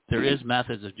so there is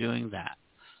methods of doing that.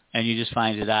 And you just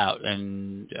find it out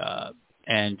and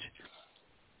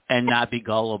not be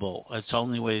gullible. It's the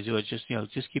only way to do it.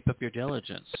 Just keep up your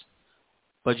diligence.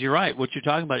 But you're right. What you're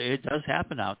talking about, it does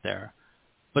happen out there.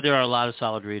 But there are a lot of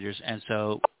solid readers. And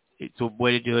so the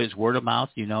way to do it is word of mouth.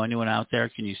 You know anyone out there?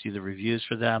 Can you see the reviews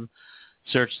for them?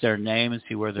 Search their name and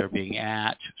see where they're being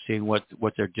at, seeing what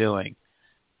they're doing.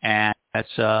 And that's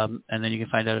and then you can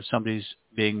find out if somebody's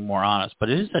being more honest. But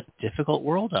it is a difficult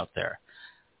world out there.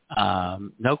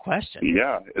 No question.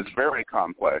 Yeah, it's very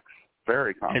complex.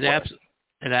 Very complex.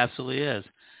 It absolutely is.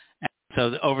 And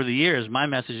so over the years, my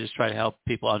message is try to help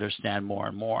people understand more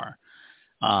and more,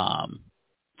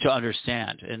 to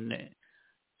understand,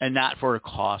 and not for a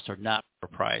cost or not for a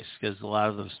price, because a lot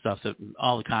of the stuff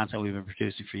all the content we've been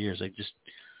producing for years,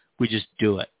 we just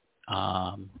do it.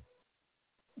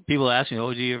 People ask me,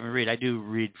 "Oh, do you even read?" I do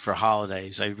read for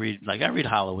holidays. I read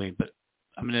Halloween, but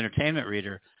I'm an entertainment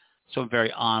reader, so I'm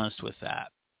very honest with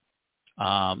that.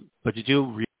 But to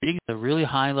do reading is a really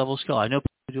high-level skill. I know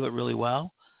people do it really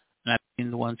well, and I've seen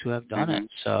the ones who have done it.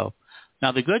 So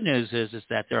now the good news is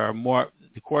that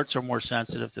the courts are more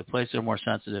sensitive, the places are more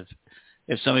sensitive.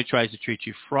 If somebody tries to treat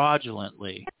you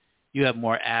fraudulently, you have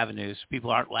more avenues.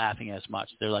 People aren't laughing as much.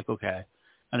 They're like, okay,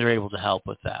 and they're able to help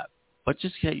with that. But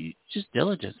just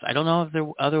diligence. I don't know if there's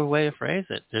other way to phrase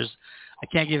it. I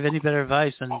can't give any better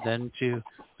advice than to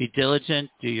be diligent,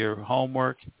 do your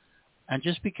homework, and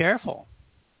just be careful.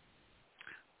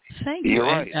 Thank you. You're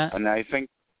right. And I think...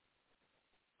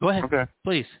 Go ahead. Okay.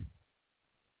 Please.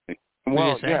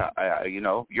 Well, yeah,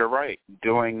 you're right.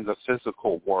 Doing the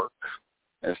physical work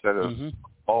instead of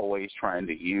always trying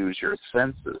to use your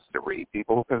senses to read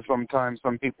people, because sometimes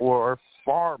some people are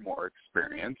far more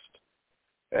experienced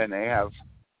and they have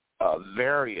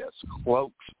various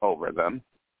cloaks over them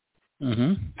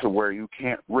to where you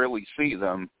can't really see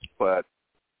them, but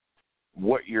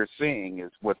what you're seeing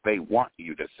is what they want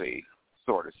you to see,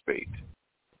 so to speak.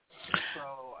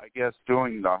 So I guess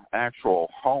doing the actual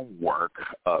homework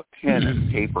of pen and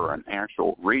paper and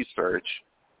actual research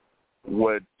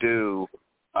would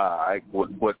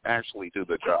actually do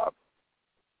the job.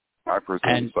 I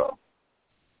presume so.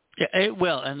 Yeah, it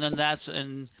will, and then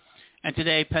and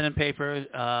today pen and paper,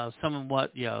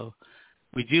 somewhat,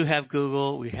 we do have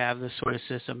Google, we have this sort of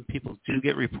system. People do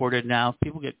get reported now.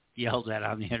 People get yelled at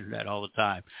on the internet all the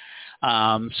time.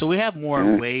 So we have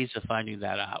more ways of finding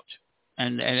that out.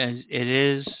 And it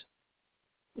is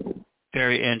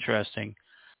very interesting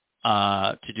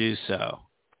to do so.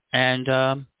 And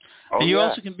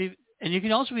you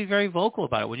can also be very vocal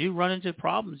about it. When you run into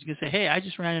problems, you can say, "Hey, I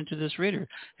just ran into this reader.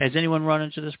 Has anyone run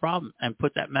into this problem?" And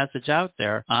put that message out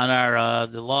there on our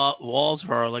walls of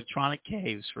our electronic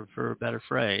caves, for a better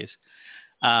phrase,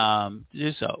 to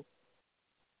do so.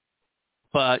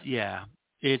 But yeah,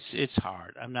 it's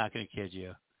hard. I'm not going to kid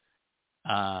you.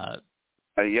 And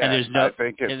there's no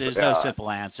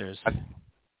simple answers. I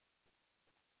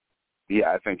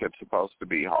think it's supposed to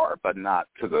be hard, but not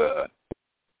to the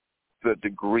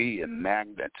degree and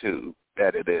magnitude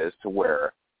that it is, to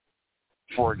where,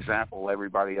 for example,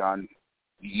 everybody on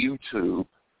YouTube,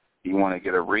 you want to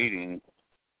get a reading,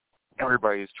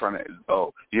 everybody's trying to,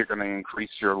 you're going to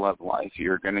increase your love life,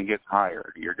 you're going to get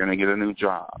hired, you're going to get a new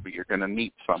job, you're going to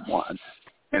meet someone,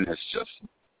 and it's just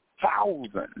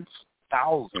thousands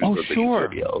of these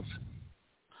videos.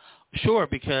 Sure,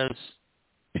 because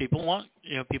people want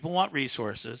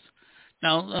resources.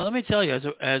 Now, let me tell you,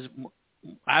 as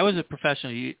I was a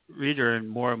professional reader in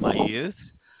more of my youth,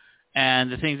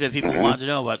 and the things that people want to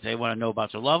know about, they want to know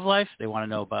about their love life, they want to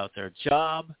know about their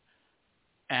job,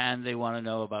 and they want to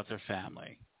know about their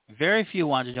family. Very few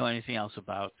want to know anything else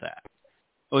about that.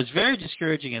 It was very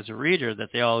discouraging as a reader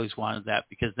that they always wanted that,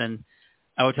 because then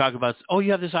I would talk about,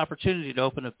 you have this opportunity to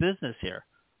open a business here.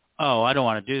 Oh, I don't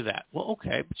want to do that. Well,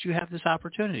 okay, but you have this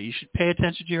opportunity. You should pay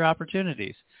attention to your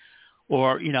opportunities.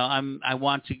 Or, I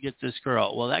want to get this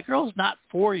girl. Well, that girl is not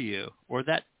for you, or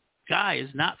that guy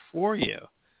is not for you,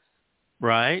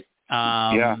 right?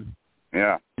 Yeah.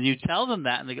 And you tell them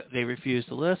that, and they refuse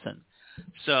to listen.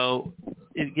 So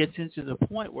it gets into the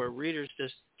point where readers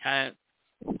just kind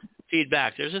of feed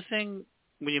back. There's a thing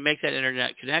when you make that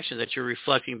internet connection that you're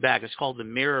reflecting back. It's called the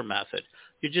mirror method.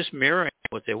 You're just mirroring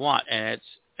what they want, and it's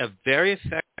a very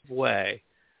effective way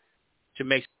to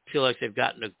make them feel like they've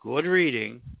gotten a good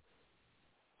reading,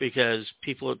 because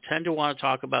people tend to want to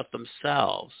talk about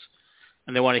themselves,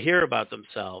 and they want to hear about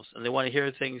themselves, and they want to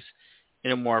hear things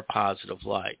in a more positive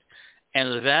light.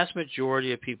 And the vast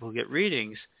majority of people who get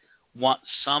readings want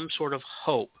some sort of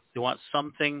hope. They want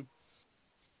something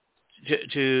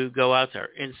to go out there.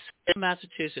 In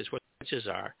Massachusetts, where the witches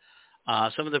are,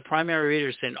 some of the primary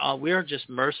readers saying, we are just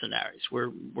mercenaries.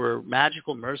 We're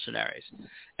magical mercenaries.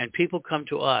 And people come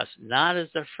to us not as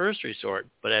their first resort,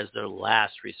 but as their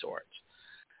last resort.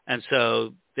 And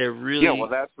so they're really... Yeah, well,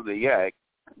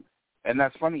 and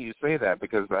that's funny you say that,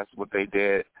 because that's what they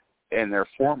did in their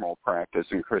formal practice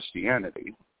in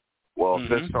Christianity. Well, if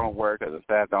this don't work, or if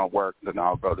that don't work, then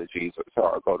I'll go to Jesus,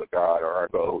 or I'll go to God, or I'll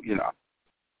go,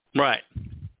 Right.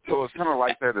 So it's kind of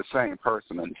like they're the same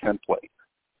person in template.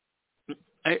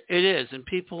 It is, and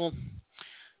people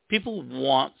people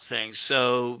want things,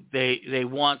 so they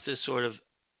want this sort of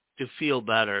to feel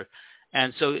better.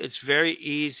 And so it's very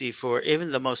easy for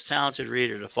even the most talented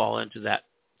reader to fall into that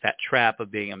trap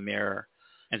of being a mirror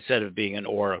instead of being an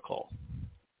oracle,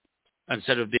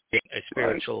 instead of being a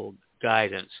spiritual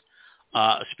guidance,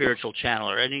 a spiritual channel,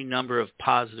 or any number of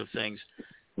positive things.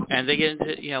 And they get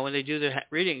into, when they do the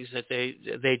readings, that they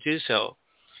do so.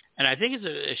 And I think it's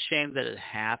a shame that it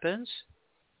happens,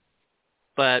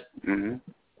 but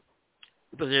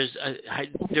but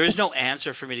there is no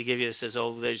answer for me to give you that says,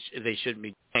 oh, they shouldn't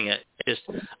be doing it. Just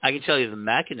I can tell you the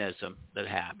mechanism that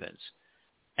happens,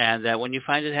 and that when you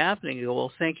find it happening, you go,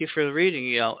 well, thank you for the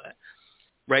reading.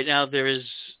 Right now there is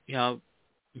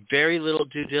very little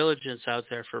due diligence out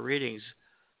there for readings,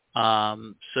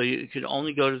 so you can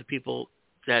only go to the people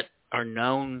that are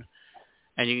known,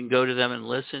 and you can go to them and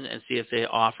listen and see if they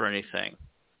offer anything.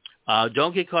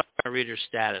 Don't get caught up in a reader's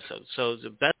status. So the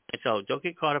best I tell, don't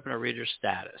get caught up in a reader's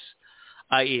status,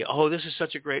 i.e., oh, this is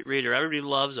such a great reader, everybody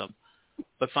loves them.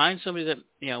 But find somebody that,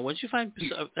 once you find,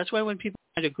 that's why when people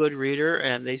find a good reader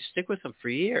and they stick with them for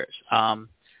years.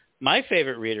 My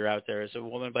favorite reader out there is a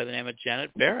woman by the name of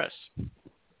Janet Barris.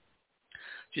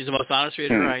 She's the most honest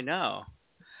reader I know.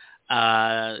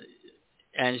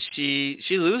 And she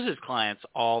loses clients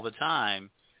all the time,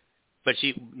 but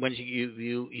when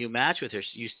you match with her,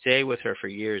 you stay with her for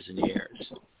years and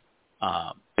years.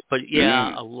 But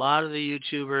yeah, a lot of the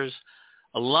YouTubers,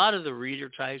 a lot of the reader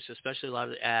types, especially a lot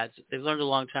of the ads, they've learned a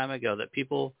long time ago that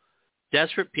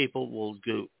desperate people will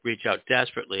reach out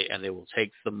desperately, and they will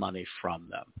take the money from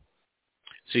them.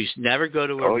 So you should never go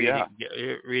to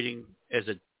a reading as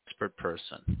a desperate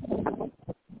person.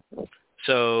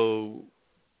 So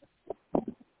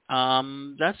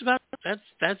that's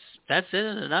it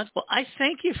in a nutshell. I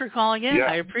thank you for calling in. Yeah.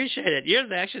 I appreciate it.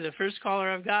 You're actually the first caller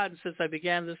I've gotten since I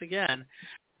began this again,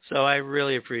 so I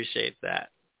really appreciate that.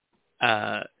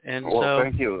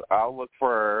 Thank you. I'll look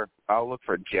for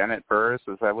Janet Barris.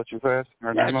 Is that what you said?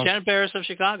 Janet Barris of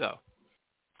Chicago.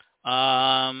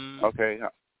 Okay.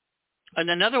 And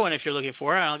another one, if you're looking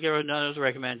for, and I'll give another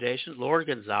recommendation: Laura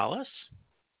Gonzalez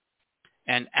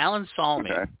and Alan Salmi.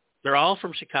 Okay. They're all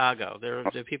from Chicago.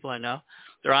 They're people I know.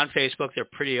 They're on Facebook. They're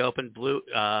pretty open.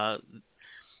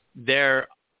 They're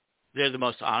the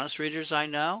most honest readers I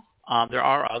know. There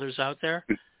are others out there,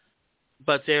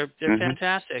 but they're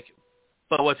fantastic.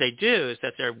 But what they do is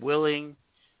that they're willing.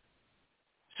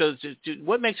 So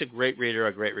what makes a great reader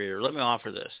a great reader? Let me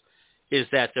offer this: is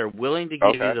that they're willing to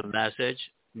give you the message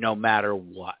no matter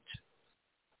what.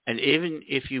 And even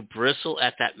if you bristle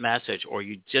at that message or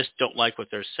you just don't like what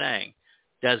they're saying,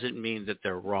 doesn't mean that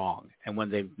they're wrong. And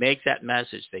when they make that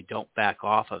message, they don't back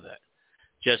off of it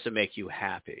just to make you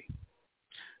happy.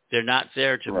 They're not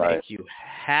there to make you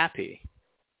happy,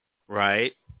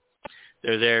 right?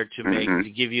 They're there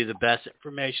to give you the best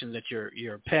information that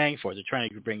you're paying for. They're trying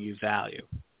to bring you value.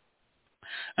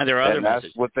 And there are other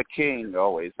messages. That's what the king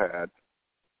always had.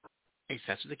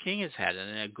 That's what the king has had,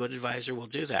 and a good advisor will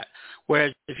do that.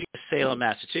 Whereas if you go to Salem,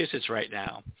 Massachusetts right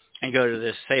now and go to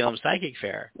this Salem Psychic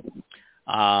Fair,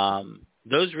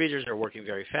 those readers are working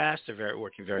very fast, they're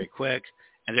working very quick,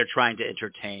 and they're trying to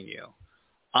entertain you.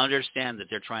 Understand that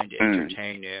they're trying to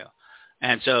entertain you.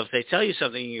 And so if they tell you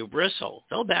something and you bristle,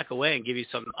 they'll back away and give you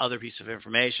some other piece of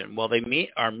information. While they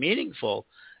are meaningful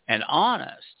and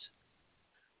honest,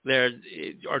 they're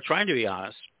trying to be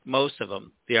honest, most of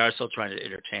them, they are still trying to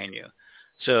entertain you.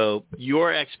 So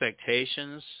your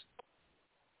expectations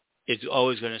is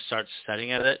always going to start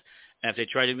setting at it. And if they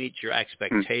try to meet your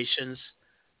expectations,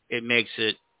 it makes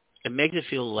it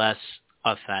feel less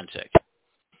authentic.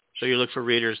 So you look for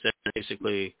readers that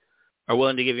basically are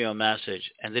willing to give you a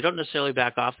message, and they don't necessarily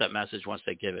back off that message once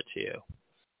they give it to you,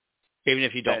 even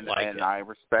if you don't like it. And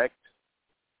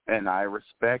I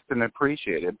respect and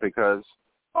appreciate it, because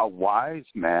a wise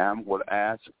man would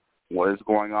ask, what is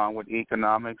going on with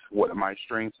economics? What are my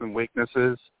strengths and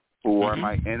weaknesses? Who are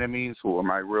my enemies? Who are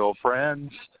my real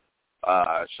friends?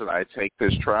 Should I take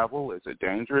this travel? Is it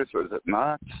dangerous or is it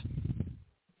not?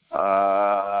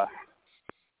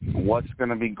 What's going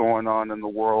to be going on in the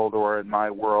world or in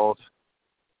my world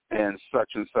in such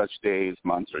and such days,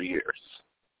 months, or years?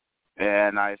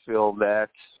 And I feel that,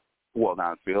 well,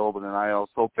 not feel, but then I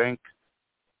also think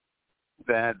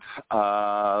that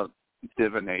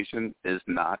divination is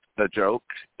not a joke.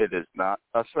 It is not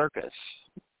a circus.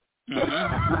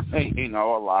 You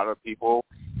know, a lot of people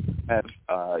have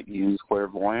used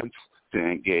clairvoyance to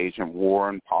engage in war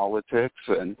and politics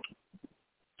and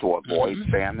to avoid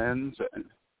famines and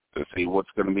to see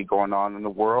what's going to be going on in the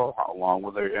world, how long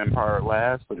will their empire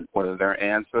last, and what are their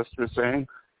ancestors saying,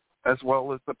 as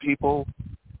well as the people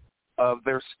of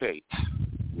their state,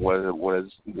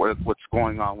 what's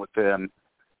going on with them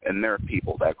and their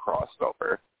people that crossed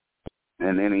over,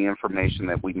 and any information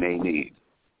that we may need.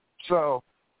 So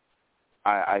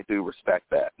I do respect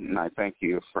that, and I thank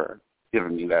you for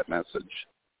giving me that message.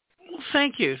 Well,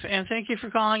 thank you, and thank you for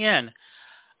calling in.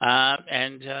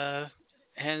 And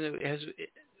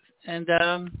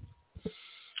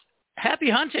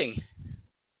happy hunting.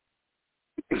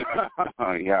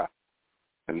 Yeah,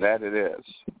 and that it is.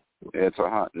 It's a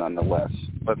hunt nonetheless.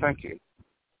 But thank you.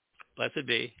 Blessed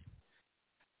be.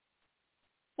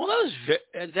 Well,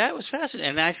 that was fascinating,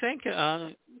 and I think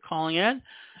calling in,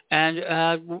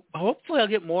 and hopefully I'll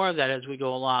get more of that as we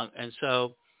go along. And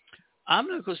so I'm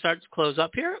going to start to close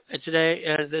up here. And today,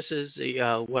 this is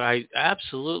what I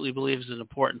absolutely believe is an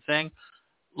important thing.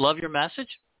 Love your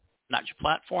message, not your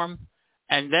platform,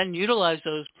 and then utilize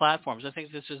those platforms. I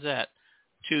think this is it.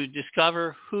 To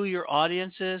discover who your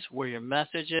audience is, where your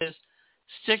message is,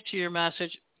 stick to your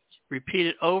message, repeat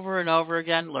it over and over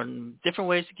again, learn different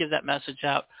ways to give that message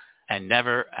out, and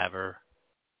never, ever,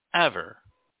 ever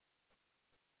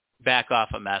back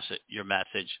off your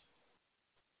message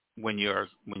when you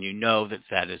know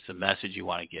that is the message you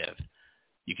want to give.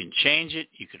 You can change it,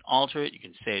 you can alter it, you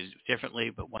can say it differently,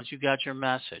 but once you got your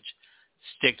message,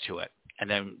 stick to it. And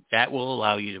then that will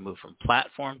allow you to move from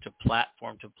platform to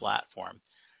platform to platform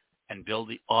and build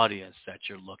the audience that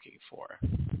you're looking for.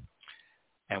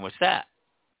 And with that,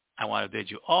 I want to bid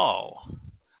you all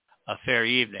a fair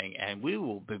evening, and we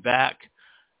will be back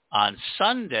on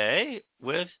Sunday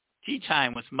with Tea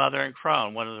Time with Mother and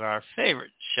Crone, one of our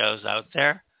favorite shows out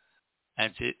there.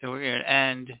 And we're going to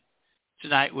end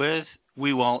tonight with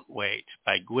We Won't Wait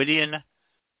by Gwydion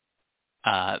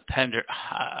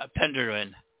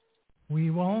Penderyn.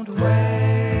 We won't wait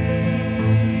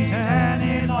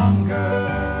any longer.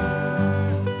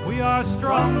 We are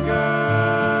stronger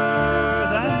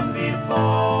than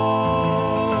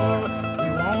before. We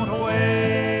won't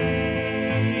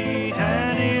wait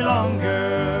any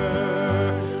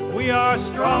longer. We are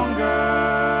stronger.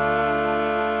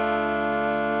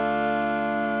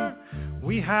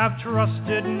 We have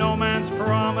trusted no man's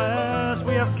promise.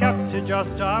 We have kept to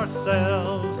just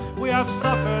ourselves. We have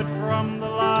suffered from the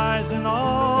lies in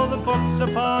all the books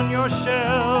upon your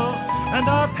shelf, and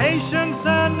our patience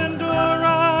and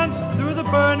endurance through the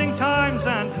burning times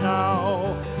and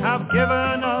now have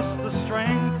given us the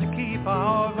strength to keep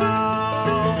our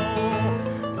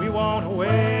vow. We won't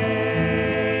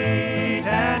wait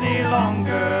any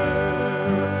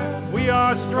longer. We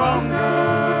are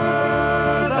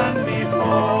stronger than before.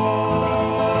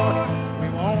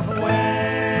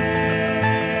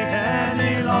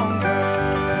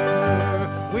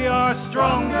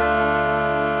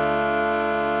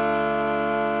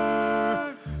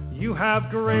 You have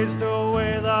grazed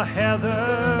away the heather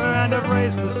and have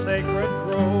raised the sacred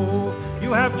grove.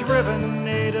 You have driven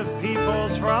native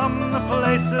peoples from the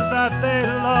places that they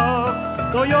love.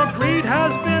 Though your greed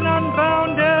has been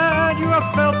unbounded, you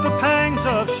have felt the pangs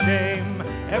of shame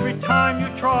every time you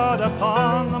trod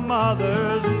upon the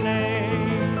mother's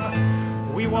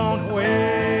name. We won't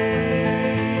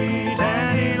wait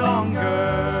any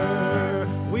longer.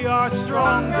 We are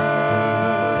stronger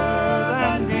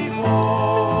than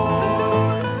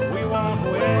before. We won't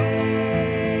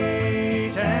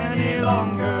wait any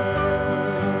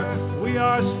longer. We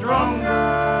are stronger.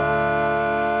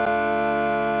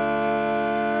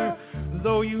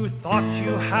 Though you thought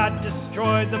you had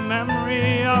destroyed the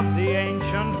memory of the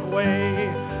ancient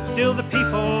way, still the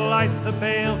people light the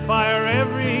balefire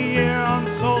every year on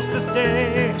Solstice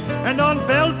Day. And on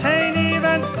Beltane Eve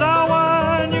and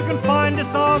Samhain you can find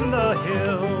us on the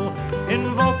hill,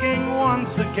 invoking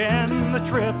once again the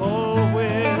triple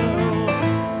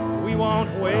will. We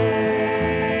won't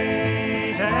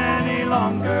wait any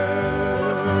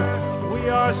longer. We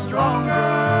are stronger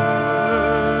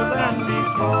than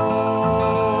before.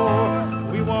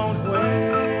 We won't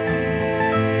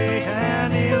wait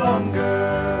any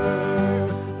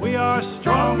longer. We are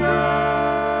stronger.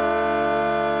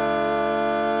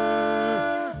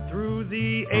 Through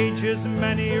the ages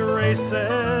many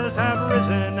races have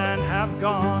risen and have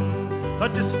gone,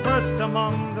 but dispersed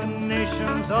among the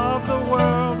nations of the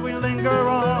world we linger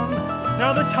on.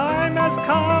 Now the time has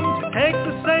come to take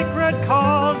the sacred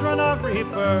cauldron of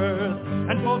rebirth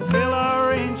and fulfill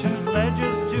our ancient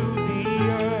pledges